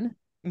her dad.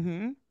 Mm-hmm.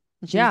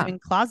 And she was doing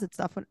closet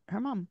stuff with her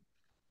mom.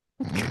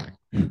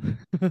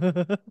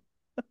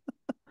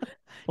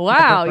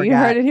 Wow, you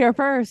heard it here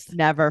first.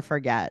 Never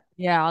forget.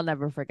 Yeah, I'll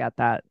never forget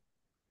that.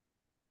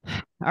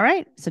 All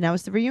right. So now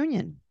it's the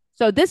reunion.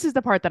 So this is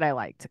the part that I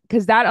liked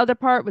because that other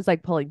part was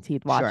like pulling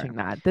teeth watching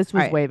that. This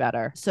was way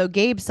better. So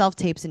Gabe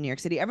self-tapes in New York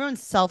City.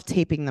 Everyone's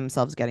self-taping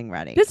themselves getting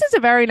ready. This is a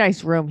very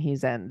nice room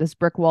he's in. This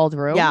brick-walled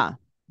room. Yeah.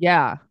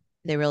 Yeah.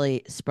 They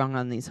really sprung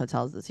on these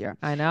hotels this year.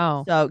 I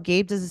know. So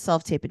Gabe does a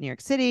self-tape in New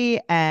York City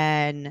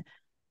and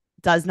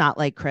does not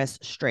like Kris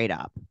straight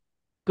up.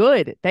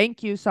 Good.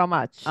 Thank you so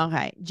much.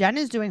 Okay. Jen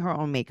is doing her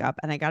own makeup.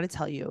 And I got to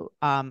tell you,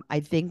 I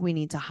think we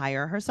need to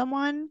hire her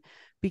someone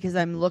because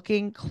I'm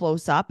looking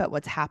close up at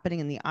what's happening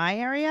in the eye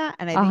area.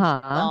 And I think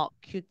she's all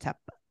Q-tip.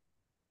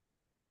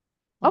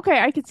 Okay.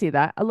 I could see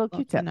that. A little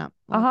Q-tip.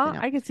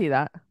 I could see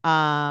that.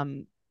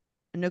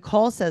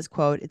 Nicole says,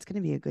 quote, "It's going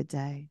to be a good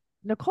day."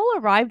 Nicole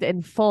arrived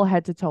in full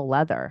head to toe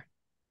leather.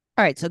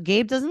 All right. So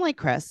Gabe doesn't like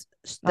Kris.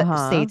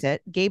 States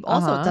it. Gabe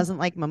also doesn't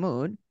like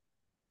Mahmoud.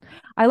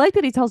 I like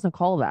that he tells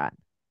Nicole that.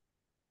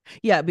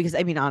 Yeah, because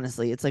I mean,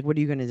 honestly, it's like, what are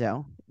you going to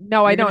do?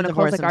 No, I know.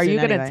 Nicole's like, are you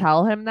going to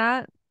tell him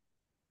that?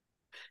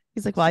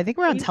 He's like, well, I think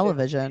we're on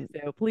television.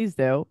 Please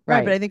do.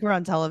 Right, but I think we're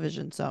on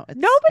television, so it's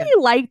nobody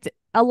liked.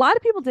 A lot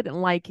of people didn't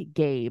like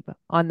Gabe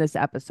on this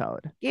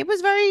episode. Gabe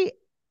was very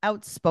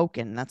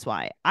outspoken. That's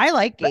why I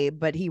like Gabe,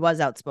 but he was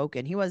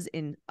outspoken. He was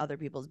in other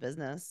people's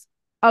business.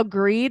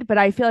 Agreed, but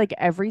I feel like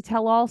every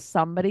tell-all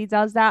somebody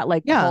does that.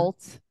 Like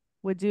Colt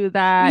would do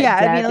that. Yeah,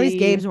 Debbie. I mean, at least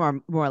Gabe's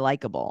more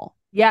likable.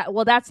 Yeah,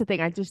 well, that's the thing.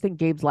 I just think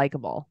Gabe's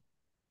likable.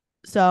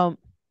 So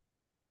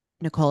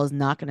Nicole is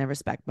not going to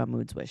respect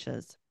Mahmoud's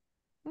wishes.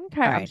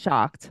 Okay, I'm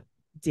shocked.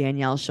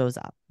 Danielle shows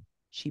up.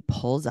 She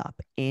pulls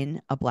up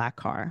in a black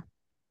car.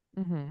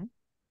 Mm-hmm.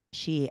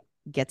 She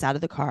gets out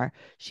of the car.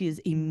 She is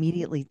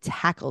immediately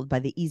tackled by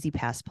the Easy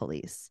Pass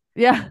police.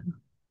 Yeah.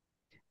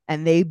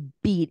 And they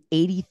beat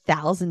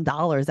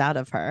 $80,000 out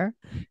of her.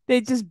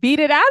 They just beat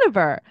it out of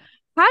her.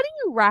 How do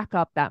you rack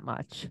up that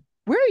much?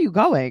 Where are you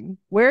going?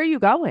 Where are you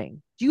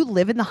going? Do you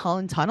live in the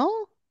Holland Tunnel?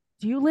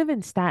 Do you live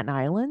in Staten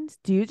Island?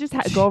 Do you just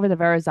go over the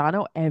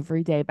Verrazano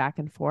every day back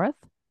and forth?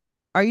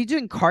 Are you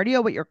doing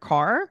cardio with your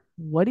car?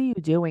 What are you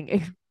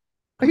doing?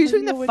 Are you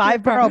doing the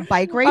 5-barrel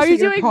bike race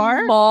with your car? Are you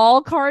doing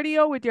mall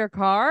cardio with your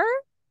car?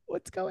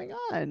 What's going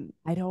on?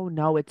 I don't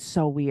know. It's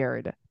so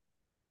weird.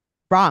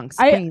 Bronx,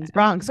 Queens,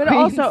 Bronx, but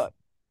Queens. Also,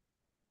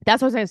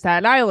 that's what I'm saying.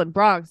 Staten Island,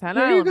 Bronx,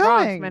 Staten Island,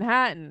 Bronx,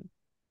 Manhattan.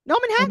 No,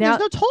 Manhattan. There's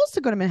no tolls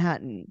to go to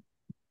Manhattan.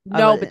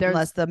 No, but there's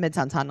unless the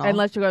Midtown Tunnel.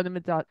 Unless you go to the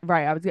Midtown.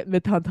 Right, I was getting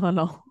Midtown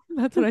Tunnel.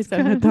 That's what I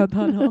said. Midtown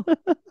Tunnel.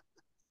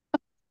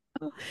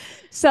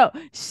 So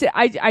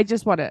I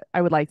just want to.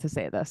 I would like to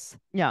say this.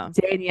 Yeah.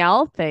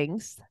 Danielle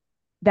thinks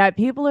that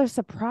people are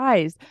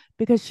surprised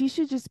because she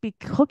should just be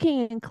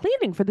cooking and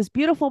cleaning for this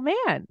beautiful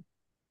man.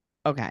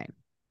 Okay.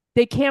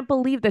 They can't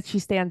believe that she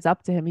stands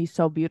up to him. He's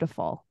so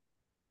beautiful.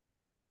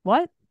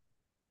 What?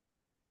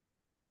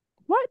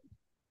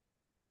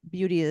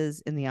 Beauty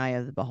is in the eye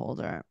of the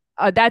beholder.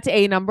 That's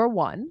number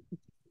one.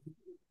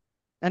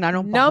 And I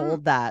don't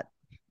behold that.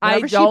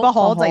 Whatever she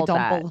beholds, I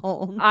don't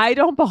behold. I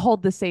don't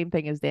behold the same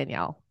thing as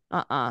Danielle.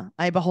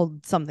 I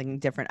behold something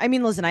different. I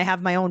mean, listen, I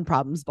have my own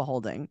problems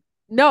beholding.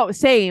 No,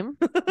 same.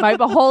 My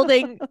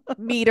beholding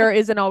meter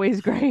isn't always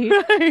great.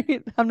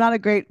 Right? I'm not a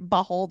great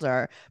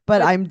beholder,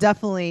 but I'm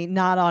definitely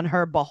not on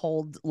her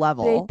behold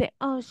level. They think,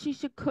 oh, she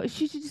should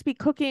just be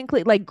cooking and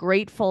clean. Like,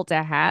 grateful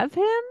to have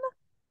him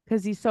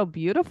because he's so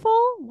beautiful.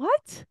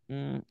 What?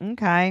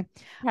 Okay.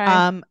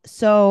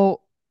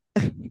 So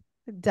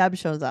Deb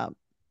shows up.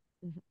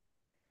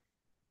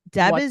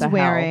 Deb is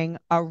wearing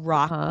a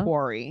rock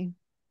quarry.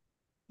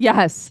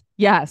 Yes.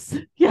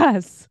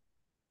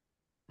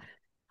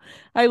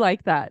 I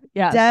like that.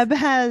 Yes. Deb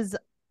has,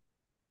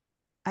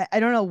 I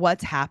don't know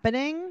what's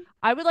happening.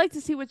 I would like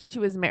to see what she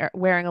was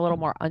wearing a little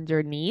more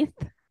underneath.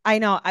 I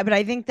know, but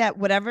I think that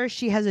whatever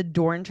she has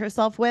adorned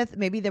herself with,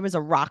 maybe there was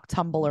a rock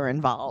tumbler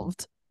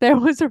involved. There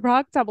was a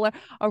rock tumbler,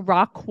 a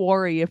rock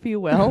quarry, if you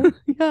will.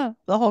 Yeah,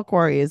 the whole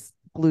quarry is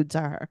glued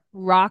to her.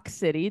 Rock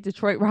City,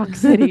 Detroit Rock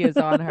City is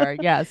on her.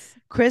 Yes.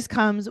 Kris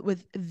comes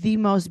with the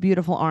most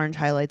beautiful orange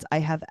highlights I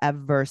have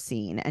ever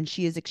seen. And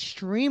she is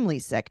extremely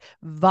sick,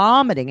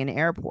 vomiting in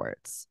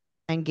airports.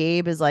 And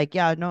Gabe is like,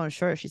 yeah, no,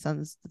 sure. It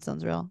sounds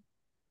real.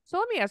 So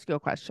let me ask you a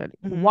question.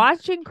 Mm-hmm.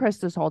 Watching Kris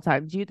this whole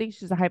time, do you think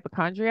she's a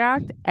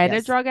hypochondriac and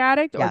a drug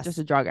addict or just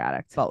a drug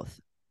addict?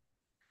 Both.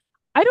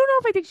 I don't know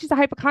if I think she's a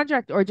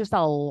hypochondriac or just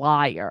a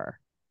liar.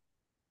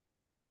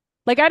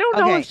 Like, I don't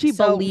know if she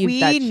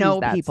believes that she's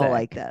know people sick.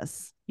 like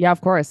this. Yeah,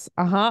 of course.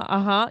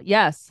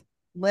 Yes.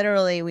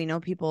 Literally, we know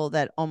people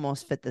that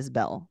almost fit this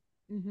bill.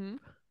 Mm-hmm.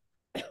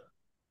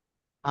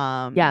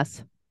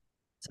 Yes.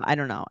 So I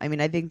don't know. I mean,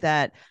 I think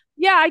that.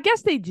 Yeah, I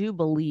guess they do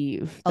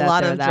believe that a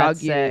lot of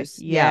drug use.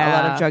 Yeah, a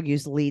lot of drug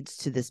use leads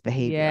to this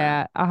behavior.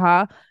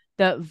 Yeah.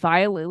 The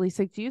violently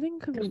sick. Do you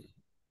think?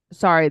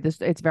 Sorry,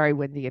 it's very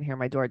windy in here.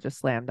 My door just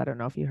slammed. I don't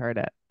know if you heard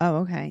it. Oh,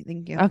 okay.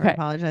 Thank you for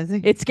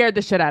apologizing. It scared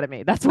the shit out of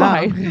me. That's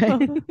why.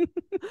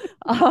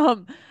 Oh,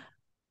 okay.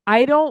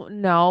 I don't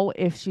know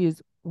if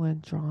she's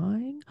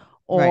withdrawing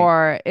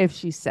or if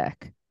she's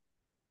sick.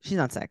 She's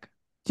not sick.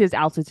 She has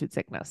altitude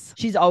sickness.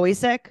 She's always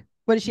sick.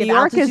 What is she? New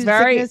York is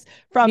sickness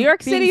from New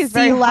York City is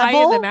very high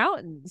in the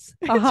mountains.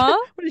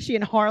 What is she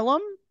in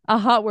Harlem?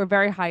 We're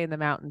very high in the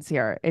mountains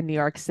here in New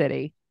York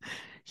City.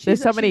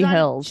 There's so many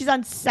hills. She's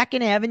on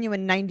 2nd Avenue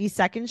and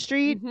 92nd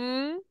Street.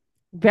 Mm-hmm.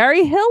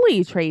 Very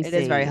hilly, Tracey. It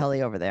is very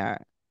hilly over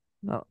there.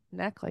 No,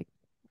 neck like.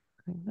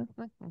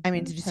 I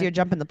mean, did you see her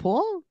jump in the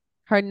pool?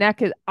 Her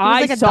neck is.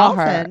 I like saw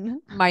her.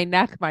 My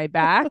neck, my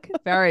back.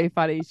 Very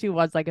funny. She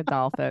was like a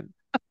dolphin.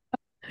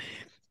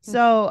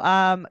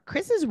 So,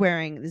 Kris is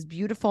wearing this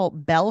beautiful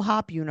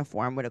bellhop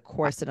uniform with a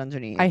corset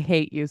underneath. I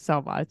hate you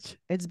so much.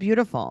 It's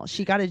beautiful.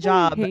 She got a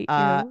job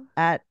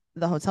at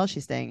the hotel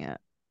she's staying at.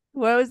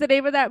 What was the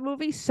name of that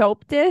movie?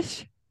 Soap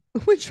Dish?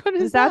 Which one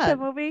is that? The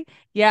movie?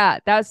 Yeah,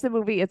 that's the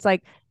movie. It's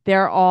like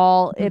they're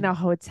all in a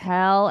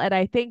hotel, and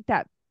I think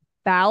that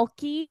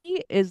Balky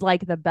is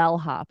like the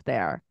bellhop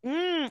there.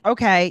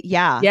 Okay,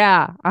 yeah.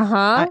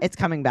 Yeah, it's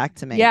coming back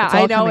to me. Yeah, it's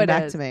all I know coming it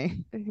back is. to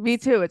me. Me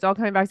too. It's all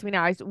coming back to me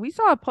now. We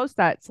saw a post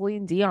that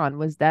Celine Dion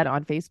was dead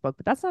on Facebook,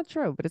 but that's not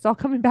true. But it's all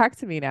coming back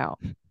to me now.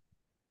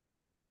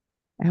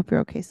 I hope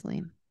you're okay,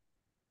 Celine.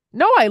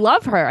 No, I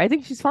love her. I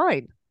think she's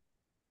fine.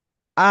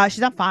 She's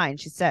not fine.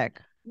 She's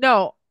sick.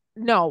 No.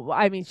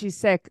 I mean, she's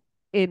sick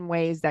in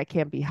ways that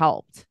can't be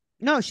helped.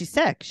 No, she's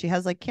sick. She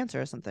has like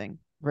cancer or something.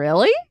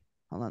 Really?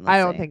 Hold on. I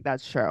don't think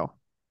that's true.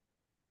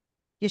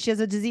 Yeah, she has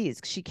a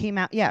disease. She came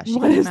out. Yeah.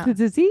 What is the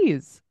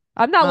disease?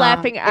 I'm not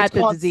laughing at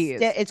the disease.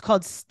 It's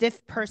called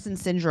stiff person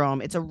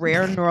syndrome. It's a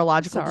rare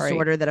neurological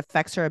disorder that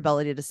affects her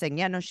ability to sing.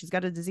 Yeah, no, she's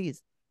got a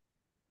disease.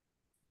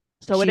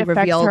 So it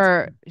affects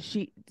her.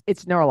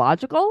 It's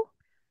neurological?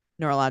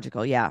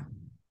 Neurological, yeah.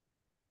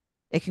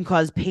 It can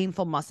cause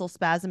painful muscle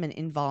spasm and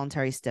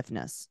involuntary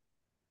stiffness.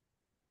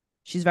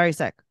 She's very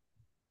sick.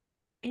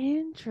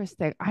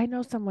 Interesting. I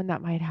know someone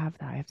that might have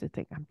that. I have to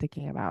think. I'm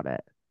thinking about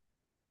it.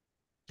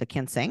 They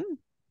can't sing?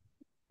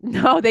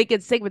 No, they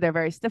can sing, but they're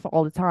very stiff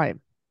all the time.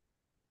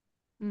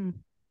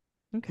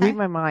 Okay. Read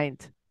my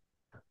mind.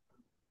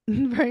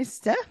 Very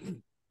stiff.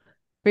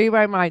 Read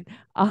my mind.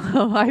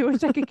 I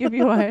wish I could give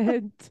you a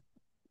hint.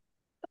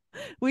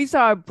 We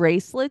saw a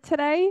bracelet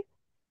today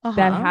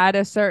that had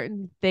a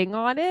certain thing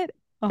on it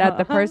that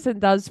the person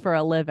does for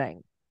a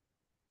living.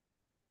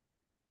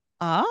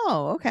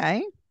 Oh,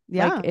 okay.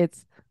 Yeah. Like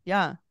it's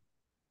yeah.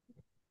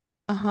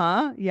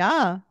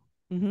 Yeah.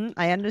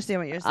 I understand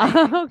what you're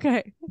saying.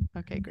 Okay.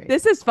 Okay, great.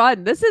 This is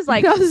fun. This is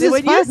like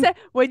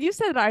when you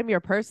said I'm your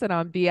person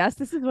on BS,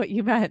 this is what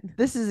you meant.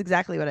 This is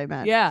exactly what I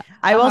meant. Yeah.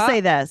 I will say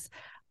this.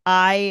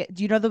 Do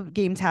you know the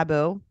game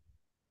Taboo?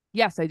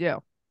 Yes, I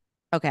do.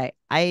 Okay.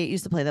 I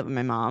used to play that with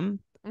my mom.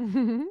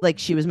 Like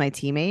she was my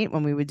teammate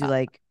when we would do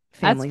like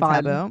family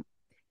Taboo.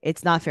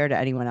 It's not fair to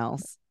anyone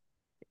else.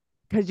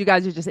 Because you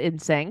guys are just in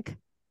sync.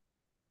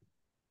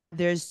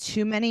 There's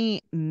too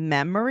many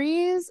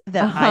memories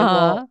that I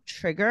will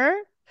trigger.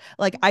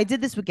 Like I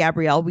did this with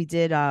Gabrielle. We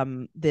did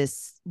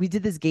this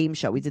game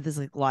show. We did this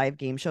like live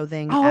game show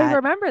thing. I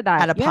remember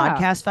that. At a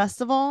podcast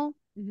festival.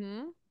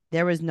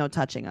 There was no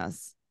touching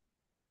us.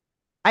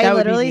 I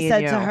literally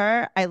said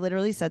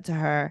to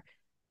her,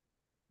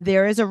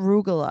 there is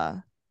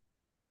arugula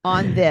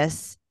on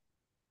this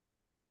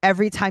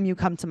every time you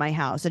come to my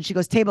house. And she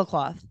goes,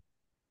 tablecloth.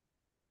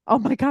 Oh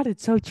my God,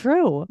 it's so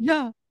true.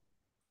 Yeah.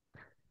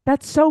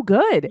 That's so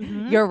good.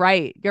 You're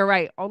right.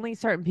 Only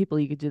certain people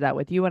you could do that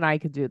with. You and I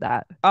could do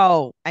that.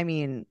 Oh, I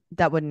mean,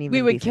 that wouldn't even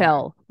We would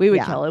kill. Fair. We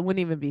would kill. It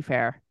wouldn't even be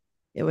fair.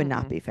 It would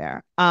not be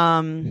fair.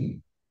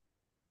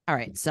 All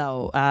right.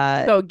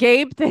 So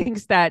Gabe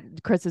thinks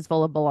that Kris is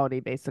full of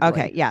baloney, basically.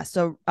 Okay. Yeah.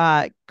 So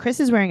Kris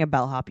is wearing a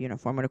bellhop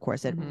uniform with a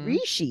corset.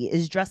 Rishi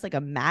is dressed like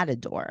a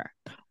matador.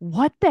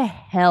 What the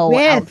hell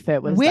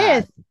outfit was that?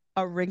 With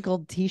a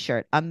wrinkled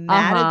t-shirt. A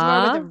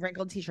matador with a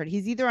wrinkled t-shirt.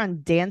 He's either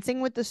on Dancing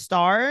with the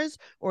Stars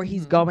or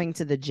he's going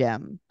to the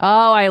gym.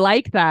 Oh, I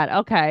like that.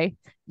 Okay.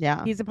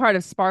 Yeah. He's a part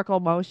of Sparkle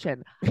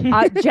Motion.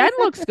 Jen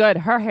looks good.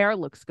 Her hair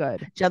looks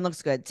good. Jen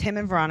looks good. Tim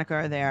and Veronica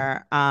are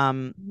there.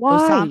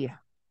 Why?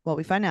 Well,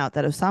 we find out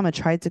that Ossama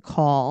tried to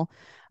call,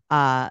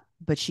 but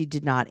she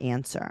did not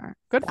answer.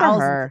 Good for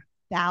her.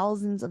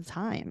 Thousands of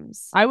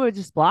times. I would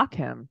just block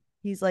him.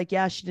 He's like,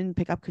 yeah, she didn't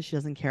pick up because she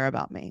doesn't care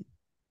about me.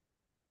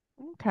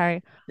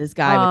 Okay. This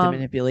guy with the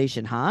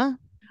manipulation, huh?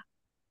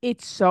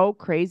 It's so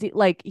crazy.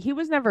 Like, he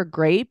was never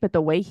great, but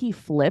the way he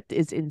flipped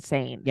is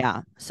insane.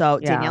 Yeah. So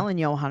Danielle and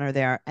Johan are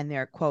there, and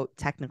they're, quote,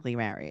 technically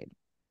married.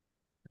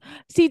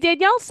 See,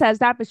 Danielle says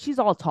that, but she's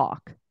all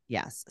talk.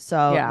 Yes.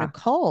 So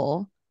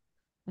Nicole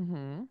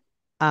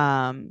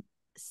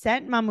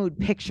sent Mahmoud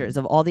pictures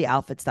of all the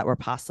outfits that were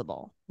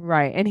possible.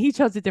 Right. And he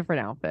chose a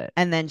different outfit.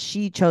 And then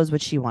she chose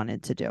what she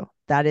wanted to do.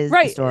 That is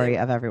the story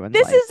of everyone's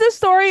life. This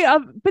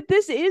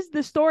is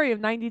the story of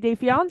 90 Day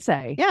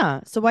Fiance.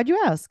 Yeah. So why'd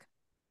you ask?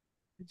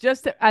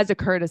 Just as a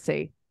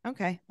courtesy.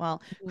 Okay.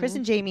 Well, Kris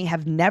and Jamie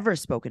have never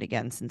spoken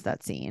again since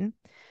that scene.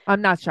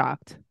 I'm not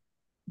shocked.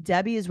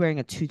 Debbie is wearing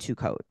a tutu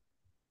coat.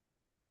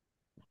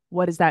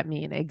 What does that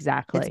mean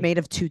exactly? It's made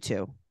of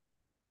tutu.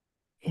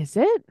 Is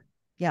it?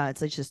 Yeah,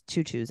 it's like just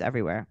tutus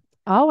everywhere.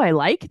 Oh, I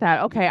like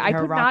that. Okay, I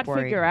could not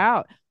figure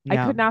out.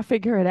 I could not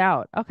figure it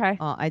out. Okay.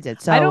 I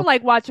did. So I don't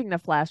like watching the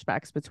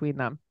flashbacks between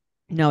them.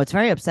 No, it's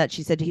very upset.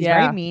 She said he's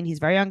very mean. He's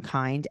very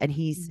unkind. And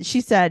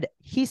she said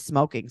he's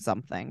smoking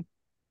something.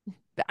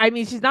 I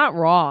mean, she's not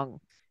wrong.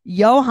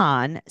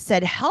 Johan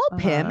said, help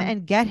him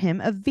and get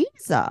him a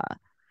visa.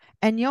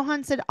 And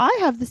Johan said, I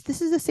have this.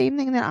 This is the same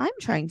thing that I'm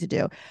trying to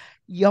do.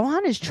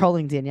 Johan is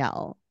trolling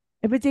Danielle.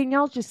 But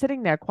Danielle's just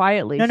sitting there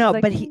quietly. No,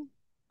 like, but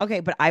okay,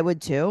 but I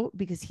would too,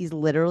 because he's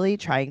literally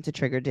trying to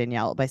trigger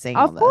Danielle by saying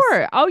all this. Of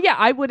course. Oh, yeah.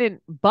 I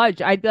wouldn't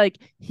budge. I'd be like,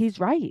 he's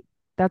right.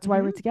 That's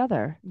why we're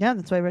together. Yeah,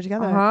 that's why we're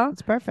together.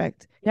 It's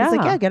perfect. Yeah. He's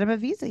like, yeah, get him a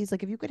visa. He's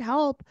like, if you could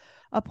help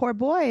a poor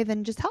boy,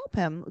 then just help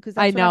him, because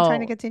that's what I'm trying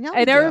to get Danielle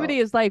and to everybody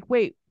do. is like,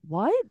 wait,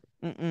 what?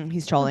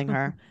 He's trolling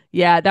her.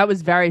 Yeah, that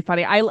was very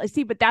funny. I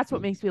see, but that's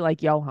what makes me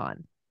like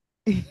Johan.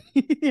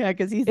 Yeah,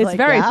 because it's like,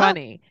 very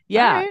funny.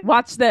 Yeah, right.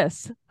 Watch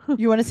this.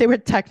 You want to say we're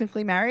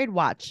technically married?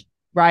 Watch.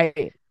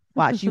 Right.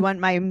 Watch. You want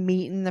my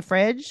meat in the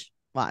fridge?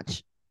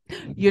 Watch.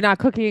 You're not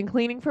cooking and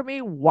cleaning for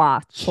me?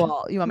 Watch.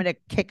 Well, you want me to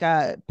kick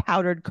a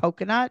powdered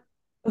coconut?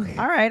 All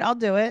right, I'll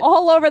do it.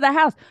 All over the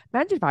house.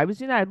 Imagine if I was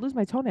doing that, I'd lose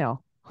my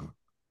toenail.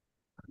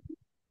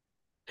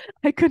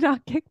 I could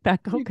not kick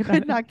that coconut. You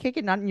could not kick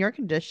it, not in your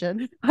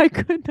condition. I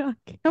could not.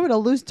 I'm going to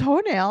lose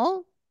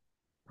toenail.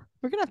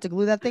 We're going to have to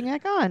glue that thing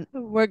back on.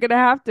 We're going to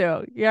have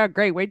to. Yeah,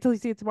 great. Wait till you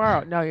see it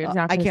tomorrow. No, you're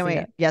not. I can't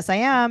wait. Yes, I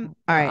am.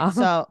 All right.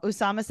 So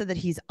Ossama said that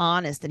he's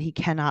honest and he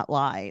cannot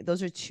lie.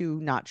 Those are two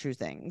not true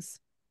things.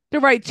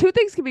 They're right. Two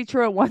things can be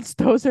true at once.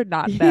 Those are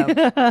not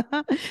them.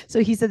 So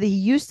he said that he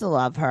used to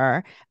love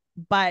her,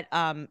 but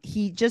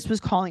he just was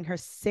calling her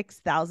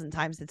 6,000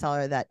 times to tell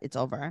her that it's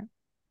over.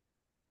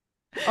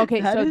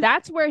 Okay,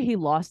 that's where he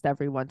lost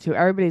everyone too.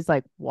 Everybody's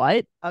like,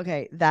 what?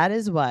 Okay, that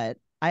is what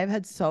I've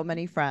had so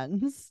many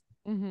friends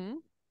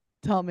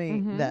tell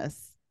me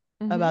this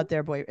about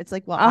their boy. It's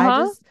like, well,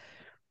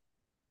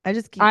 I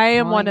just keep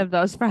am one of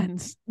those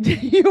friends.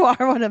 You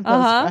are one of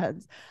those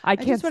friends. I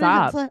can't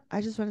stop.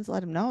 I just wanted to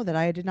let him know that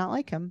I did not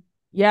like him.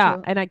 Yeah,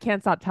 and I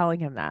can't stop telling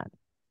him that.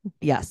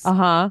 Yes.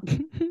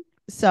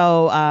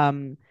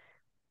 So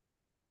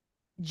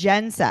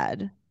Jen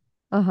said,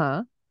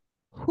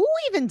 who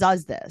even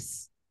does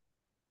this?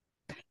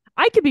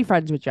 I could be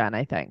friends with Jen,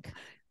 I think.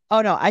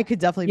 Oh, no, I could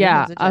definitely be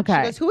friends with Jen. Okay.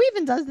 She goes, who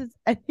even does this?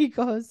 And he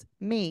goes,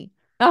 me.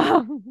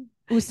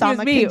 Ossama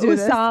can do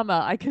this.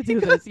 Ossama, I could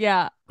do this.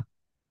 Yeah.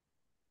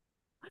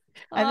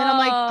 And then I'm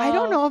like, I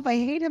don't know if I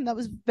hate him. That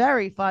was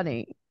very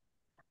funny.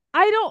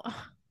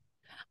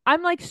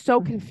 I'm like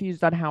so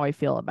confused on how I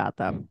feel about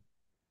them.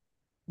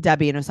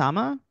 Debbie and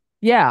Ossama?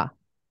 Yeah.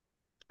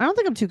 I don't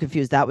think I'm too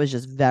confused. That was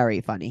just very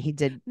funny. He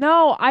did.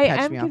 No, I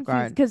am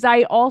confused because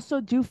I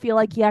also do feel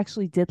like he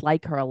actually did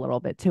like her a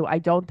little bit too. I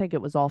don't think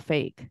it was all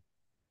fake.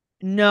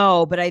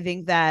 No, but I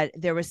think that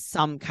there was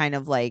some kind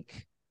of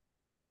like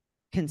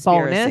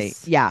conspiracy.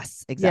 Bonus?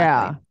 Yes,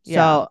 exactly. Yeah.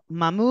 So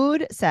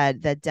Mahmoud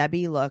said that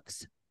Debbie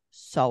looks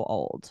so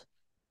old.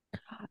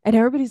 And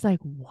everybody's like,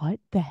 what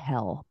the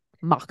hell?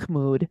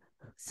 Mahmoud.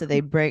 So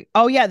they bring,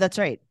 oh yeah, that's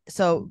right.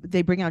 So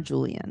they bring out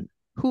Julian,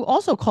 who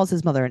also calls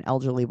his mother an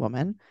elderly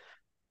woman.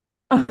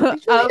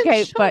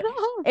 Okay, but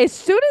as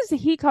soon as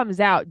he comes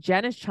out,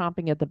 Jen is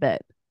chomping at the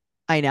bit.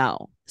 I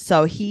know.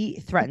 So he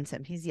threatens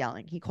him. He's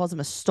yelling. He calls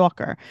him a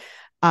stalker,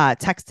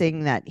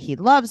 texting that he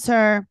loves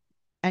her.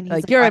 And he's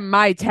like, you're in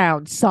my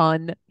town,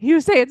 son. He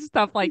was saying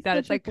stuff like that.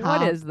 It's like,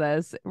 what is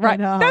this? Right.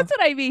 That's what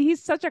I mean.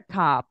 He's such a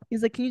cop.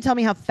 He's like, can you tell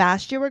me how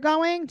fast you were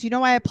going? Do you know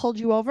why I pulled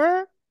you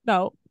over?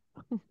 No.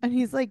 And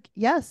he's like,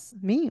 yes,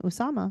 me,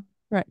 Ossama.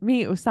 Right.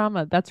 Me,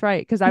 Ossama. That's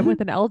right. Because I'm with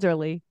an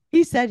elderly.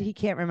 He said he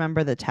can't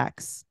remember the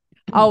text.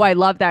 Oh, I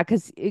love that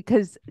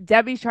because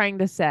Debbie's trying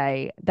to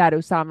say that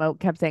Ossama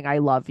kept saying, I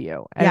love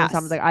you. And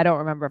Ossama's like, I don't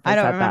remember if I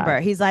don't remember.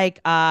 That. He's like,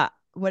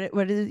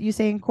 what did you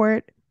say in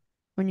court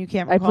when you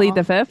can't recall? I plead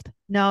the fifth?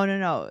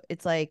 No.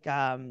 It's like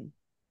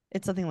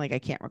it's something like I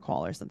can't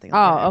recall or something.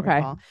 Like okay.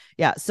 Recall.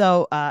 Yeah.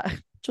 So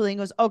Julian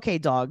goes, okay,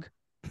 dog.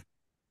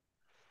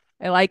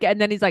 I like it. And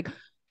then he's like,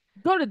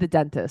 go to the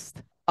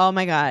dentist. Oh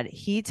my God.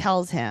 He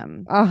tells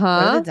him, go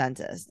to the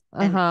dentist.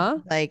 And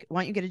like,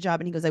 why don't you get a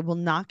job? And he goes, I will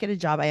not get a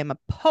job. I am a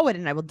poet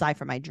and I will die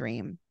for my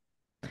dream.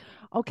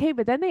 Okay.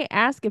 But then they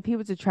ask if he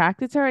was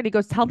attracted to her and he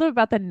goes, tell them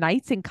about the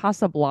nights in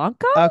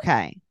Casablanca.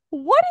 Okay.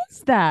 What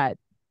is that?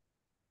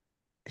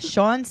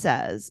 Sean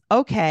says,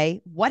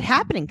 okay, what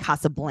happened in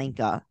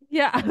Casablanca?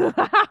 Yeah.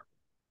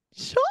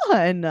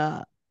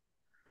 Sean.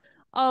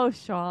 Oh,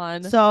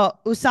 Sean. So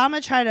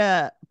Ossama tried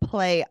to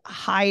play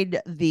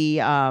hide the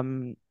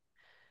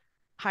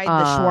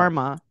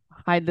shawarma.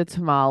 Hide the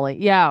tamale.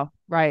 Yeah,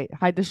 right.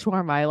 Hide the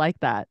shawarma. I like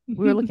that.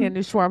 We were looking at a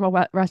new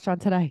shawarma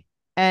restaurant today.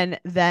 And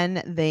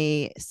then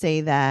they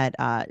say that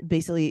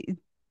basically,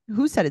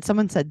 who said it?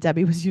 Someone said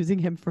Debbie was using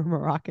him for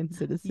Moroccan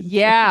citizenship.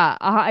 Yeah.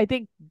 I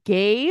think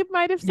Gabe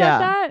might have said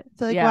that.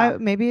 So like, why?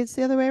 Maybe it's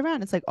the other way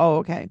around. It's like, oh,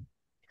 okay.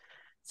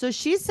 So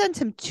she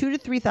sent him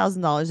 $2,000 to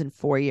 $3,000 in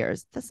 4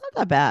 years. That's not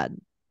that bad.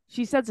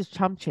 She says it's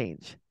chump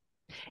change.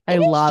 I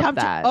love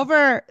that.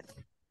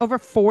 Over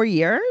 4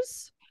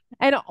 years.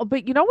 And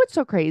but you know what's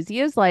so crazy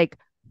is like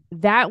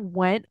that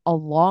went a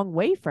long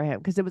way for him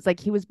because it was like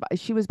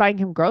she was buying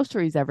him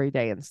groceries every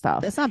day and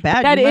stuff. That's not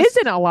bad. That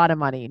isn't a lot of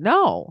money.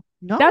 No,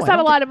 that's not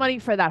a lot of money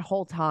for that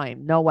whole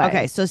time. No way.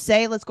 Okay, so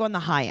say let's go on the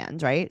high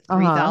end, right?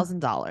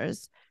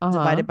 $3,000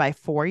 divided by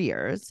 4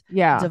 years.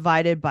 Yeah.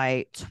 Divided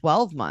by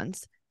 12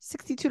 months,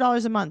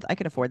 $62 a month. I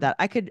could afford that.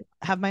 I could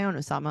have my own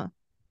Ossama.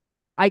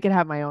 I could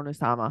have my own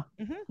Ossama.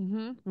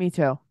 Me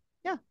too.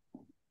 Yeah.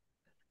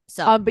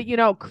 So, but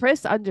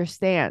Kris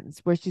understands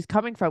where she's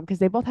coming from because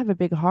they both have a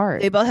big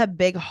heart. They both have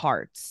big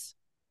hearts.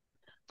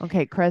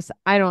 Okay, Kris,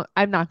 I'm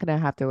not gonna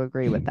have to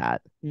agree with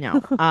that.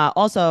 No.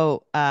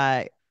 Also,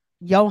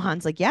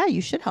 Johan's like, yeah,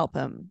 you should help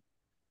him.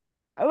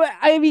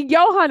 I mean,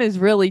 Johan is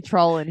really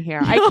trolling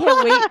here. I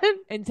can't wait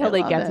until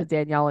they get to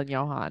Danielle and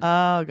Johan.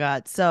 Oh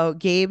God. So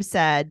Gabe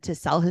said to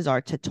sell his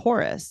art to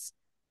tourists.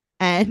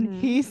 And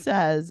he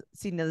says,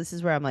 see, now this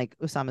is where I'm like,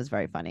 Ossama's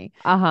very funny.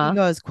 He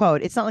goes,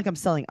 quote, it's not like I'm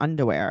selling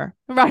underwear.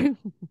 Right.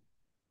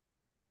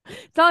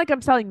 It's not like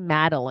I'm selling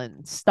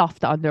Madeline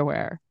stuffed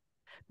underwear.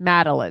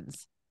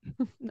 Madeline's.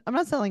 I'm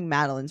not selling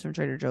Madeline's from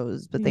Trader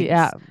Joe's, but thanks.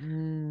 Yeah.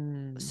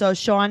 So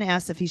Sean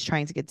asked if he's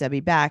trying to get Debbie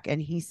back,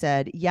 and he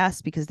said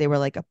yes, because they were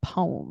like a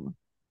poem.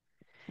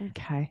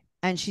 Okay.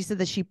 And she said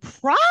that she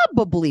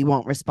probably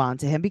won't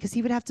respond to him because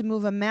he would have to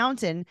move a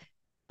mountain.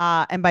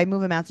 And by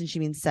move a mountain, she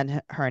means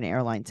send her an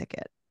airline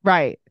ticket.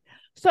 Right.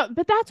 So,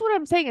 but that's what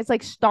I'm saying. It's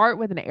like start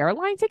with an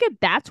airline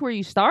ticket. That's where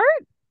you start.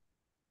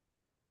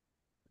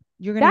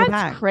 You're gonna get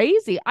That's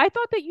crazy. I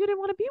thought that you didn't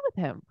want to be with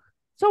him.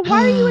 So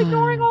why are you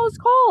ignoring all his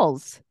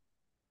calls?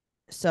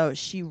 So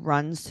she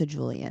runs to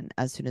Julian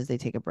as soon as they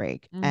take a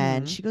break,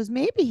 and she goes,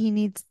 maybe he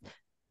needs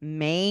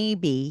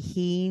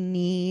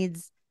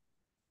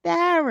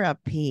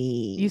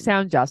therapy. You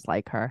sound just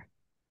like her.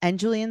 And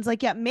Julian's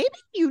like, yeah, maybe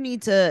you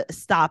need to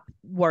stop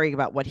worrying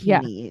about what he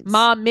needs.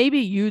 Mom, maybe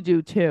you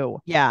do too.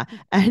 Yeah.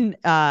 And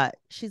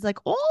she's like,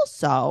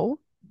 also,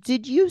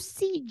 did you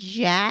see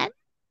Jen?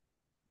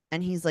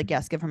 And he's like,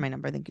 yes, give her my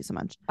number. Thank you so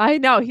much. I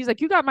know. He's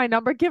like, you got my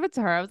number. Give it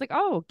to her. I was like,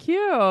 oh,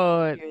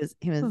 cute.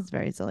 He was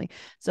very silly.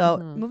 So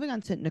moving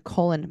on to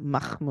Nicole and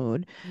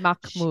Mahmoud.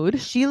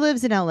 She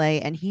lives in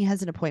LA, and he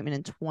has an appointment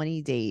in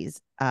 20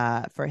 days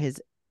for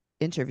his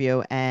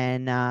interview.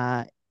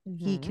 And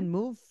he can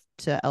move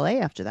to LA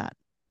after that.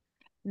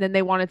 And then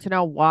they wanted to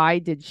know, why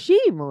did she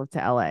move to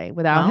LA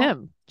without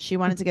him? She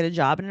wanted to get a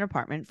job in an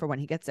apartment for when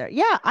he gets there.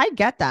 Yeah, I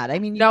get that. I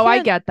mean,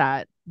 I get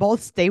that.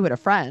 Both stay with a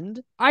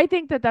friend. I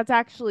think that that's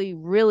actually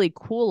really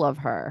cool of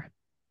her.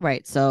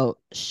 Right. So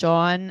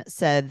Sean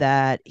said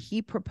that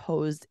he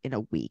proposed in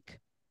a week.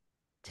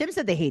 Tim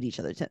said they hate each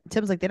other.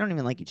 Tim's like, they don't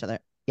even like each other.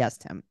 Yes,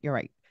 Tim, you're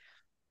right.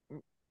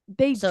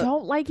 They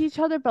don't like each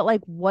other, but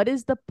like, what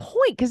is the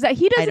point? Because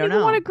he doesn't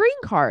even want a green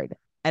card.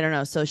 I don't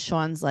know. So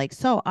Sean's like,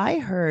 so I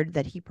heard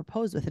that he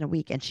proposed within a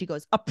week. And she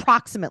goes,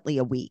 approximately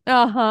a week.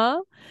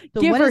 So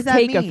give or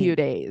take a few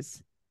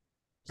days.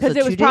 Because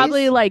it was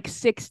probably like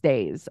 6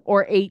 days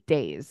or 8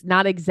 days,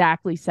 not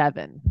exactly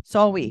 7.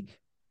 So a week.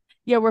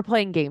 Yeah, we're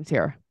playing games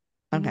here.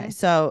 Okay.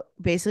 So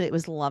basically it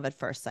was love at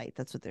first sight.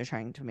 That's what they're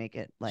trying to make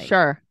it like.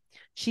 Sure.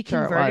 She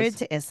converted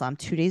to Islam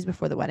 2 days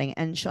before the wedding.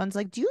 And Sean's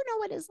like, do you know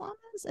what Islam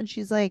is? And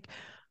she's like,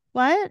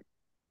 what?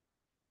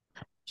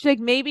 She's like,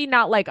 maybe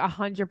not like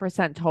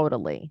 100%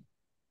 totally.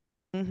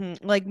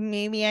 Like,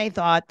 maybe I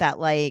thought that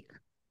like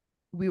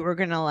we were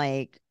going to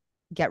like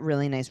get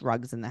really nice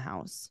rugs in the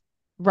house.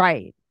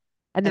 Right.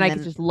 And then I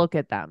could just look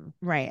at them.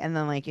 Right. And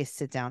then like you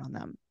sit down on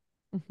them.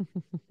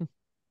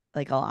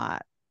 Like a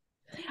lot.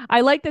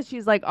 I like that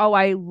she's like, oh,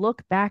 I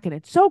look back and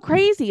it's so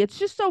crazy. It's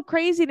just so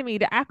crazy to me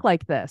to act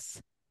like this.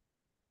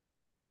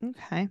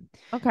 Okay.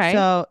 Okay.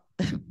 So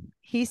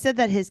he said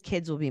that his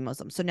kids will be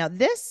Muslim. So now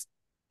this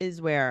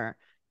is where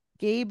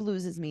Gabe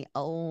loses me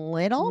a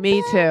little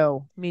bit.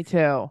 Me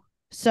too.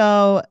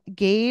 So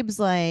Gabe's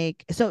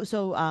like,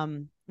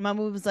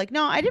 Mahmoud was like,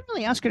 no, I didn't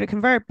really ask her to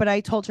convert, but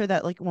I told her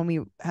that like when we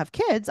have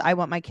kids, I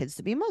want my kids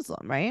to be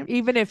Muslim, right?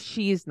 Even if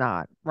she's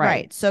not.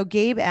 Right. So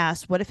Gabe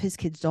asked, what if his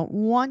kids don't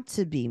want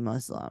to be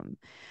Muslim?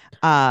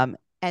 And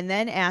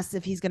then asked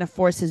if he's going to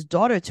force his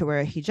daughter to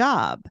wear a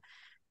hijab.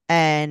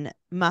 And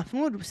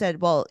Mahmoud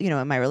said, well,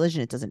 in my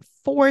religion, it doesn't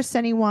force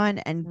anyone.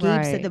 And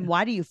Gabe said, then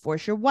why do you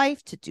force your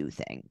wife to do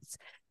things?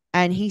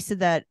 And he said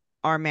that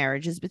our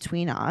marriage is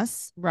between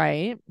us.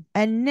 Right.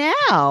 And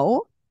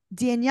now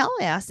Danielle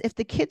asked if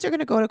the kids are going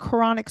to go to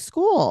Quranic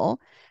school.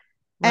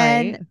 Right.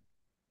 And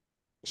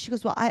she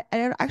goes, well, I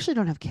actually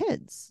don't have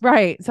kids.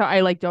 Right. So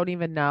I like don't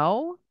even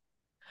know.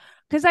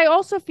 Because I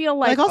also feel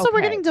like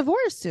we're getting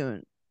divorced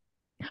soon.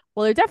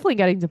 Well, they're definitely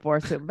getting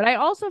divorced soon. But I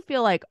also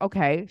feel like,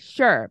 okay,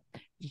 sure.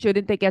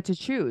 Shouldn't they get to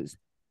choose?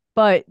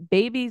 But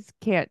babies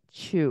can't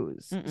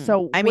choose.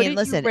 So I mean,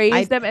 listen, you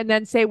raise them and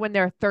then say when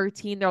they're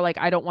 13, they're like,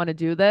 I don't want to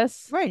do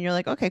this. Right. And you're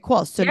like, okay,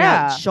 cool. So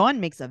now Sean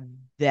makes a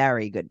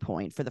very good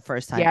point for the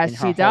first time. Yes,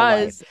 she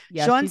does.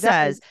 Yes, Sean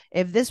says,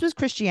 if this was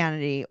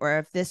Christianity or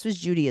if this was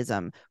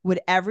Judaism, would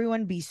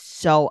everyone be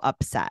so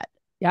upset?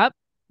 Yep.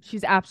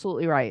 She's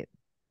absolutely right.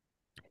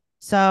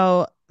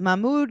 So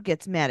Mahmoud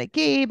gets mad at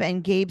Gabe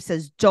and Gabe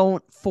says,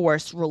 don't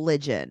force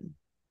religion.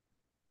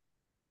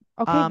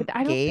 Okay, but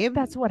I don't Gabe, think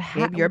that's what Gabe,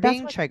 happened. you're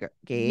being triggered.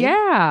 Gabe,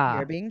 Yeah.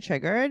 you're being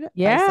triggered by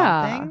Yeah.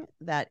 something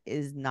that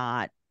is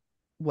not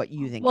what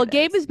you think Well, it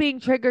Gabe is. is being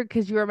triggered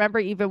because you remember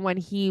even when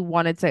he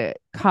wanted to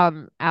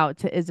come out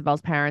to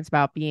Isabel's parents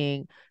about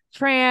being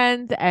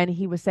trans, and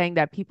he was saying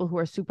that people who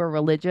are super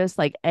religious,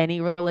 like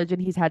any religion,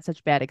 he's had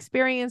such bad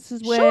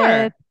experiences with.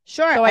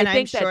 Sure. So I And I'm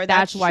think that sure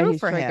that's that's why true he's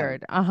for him.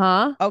 triggered.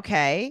 Uh-huh.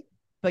 Okay.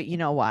 But you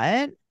know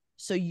what?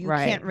 So you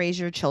Right. can't raise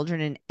your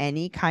children in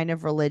any kind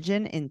of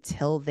religion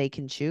until they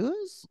can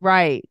choose?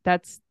 Right.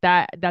 That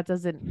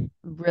doesn't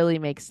really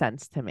make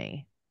sense to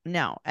me.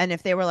 No. And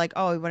if they were like,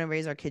 oh, we want to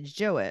raise our kids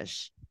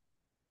Jewish,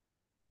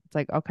 It's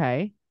like,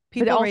 okay.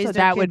 people But raise also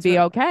their that would kids be with,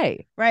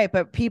 okay. right?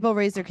 But people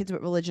raise their kids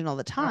with religion all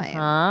the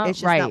time. It's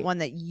just not Right. one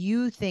that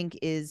you think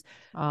is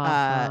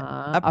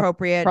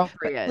appropriate. But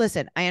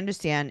listen, I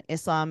understand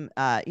Islam,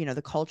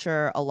 the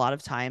culture a lot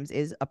of times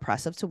is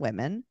oppressive to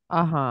women.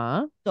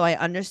 So I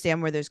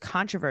understand where there's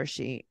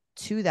controversy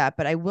to that,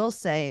 but I will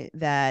say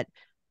that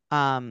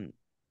at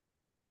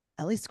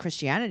least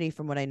Christianity,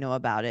 from what I know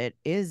about it,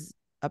 is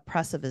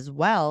oppressive as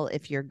well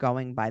if you're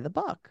going by the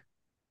book.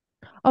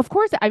 Of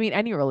course, I mean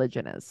any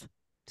religion is.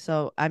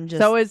 So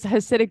so is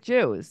Hasidic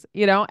Jews,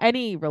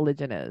 any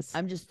religion is.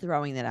 I'm just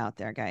throwing that out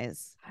there,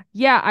 guys.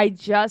 Yeah, I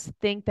just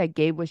think that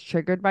Gabe was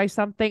triggered by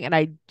something,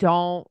 and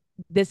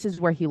this is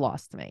where he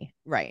lost me.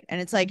 Right. And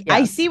it's like, yes.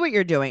 I see what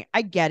you're doing.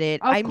 I get it.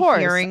 I'm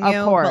hearing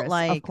you, but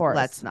like,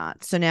 let's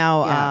not. So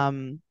now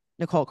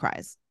Nicole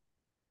cries.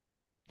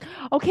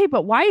 Okay,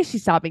 but why is she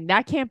sobbing?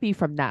 That can't be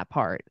from that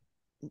part.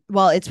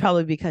 Well, it's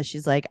probably because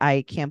she's like,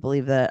 I can't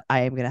believe that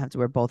I am going to have to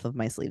wear both of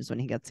my sleeves when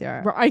he gets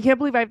here. I can't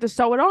believe I have to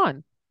sew it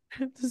on.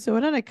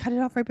 I cut it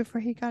off right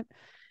before he got.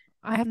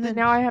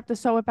 Now I have to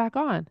sew it back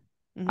on.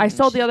 I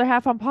sold the other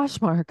half on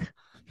Poshmark.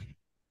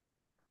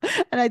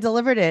 And I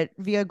delivered it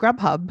via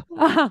Grubhub.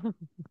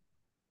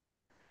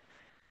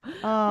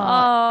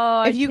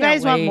 If you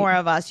guys want more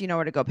of us, you know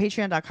where to go.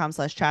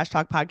 Patreon.com/Trash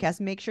Talk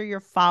Podcast. Make sure you're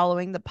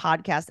following the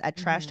podcast at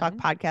Trash Talk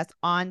Podcast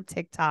on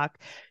TikTok.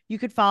 You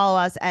could follow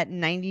us at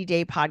 90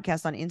 Day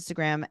Podcast on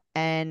Instagram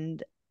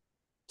and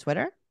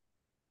Twitter.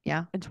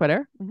 Yeah. And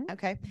Twitter.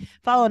 Okay.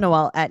 Follow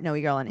Noelle at Noe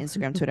Girl on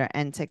Instagram, Twitter,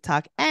 and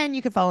TikTok. And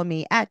you can follow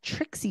me at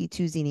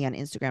Trixie2Zini on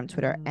Instagram,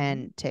 Twitter,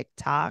 and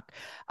TikTok.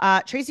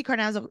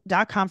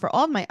 TraceyCarnazzo.com for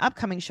all of my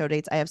upcoming show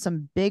dates. I have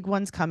some big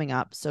ones coming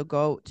up. So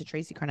go to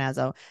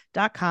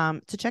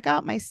TraceyCarnazzo.com to check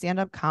out my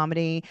stand-up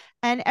comedy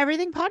and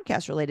everything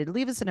podcast related.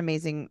 Leave us an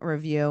amazing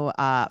review,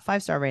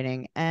 5-star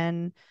rating,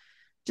 and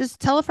just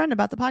tell a friend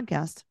about the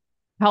podcast.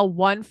 Tell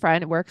one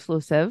friend. We're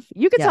exclusive.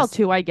 You can tell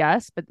 2, I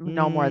guess, but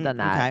no more than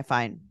that. Okay,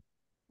 fine.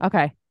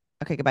 Okay.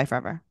 Goodbye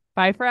forever.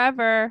 Bye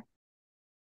forever.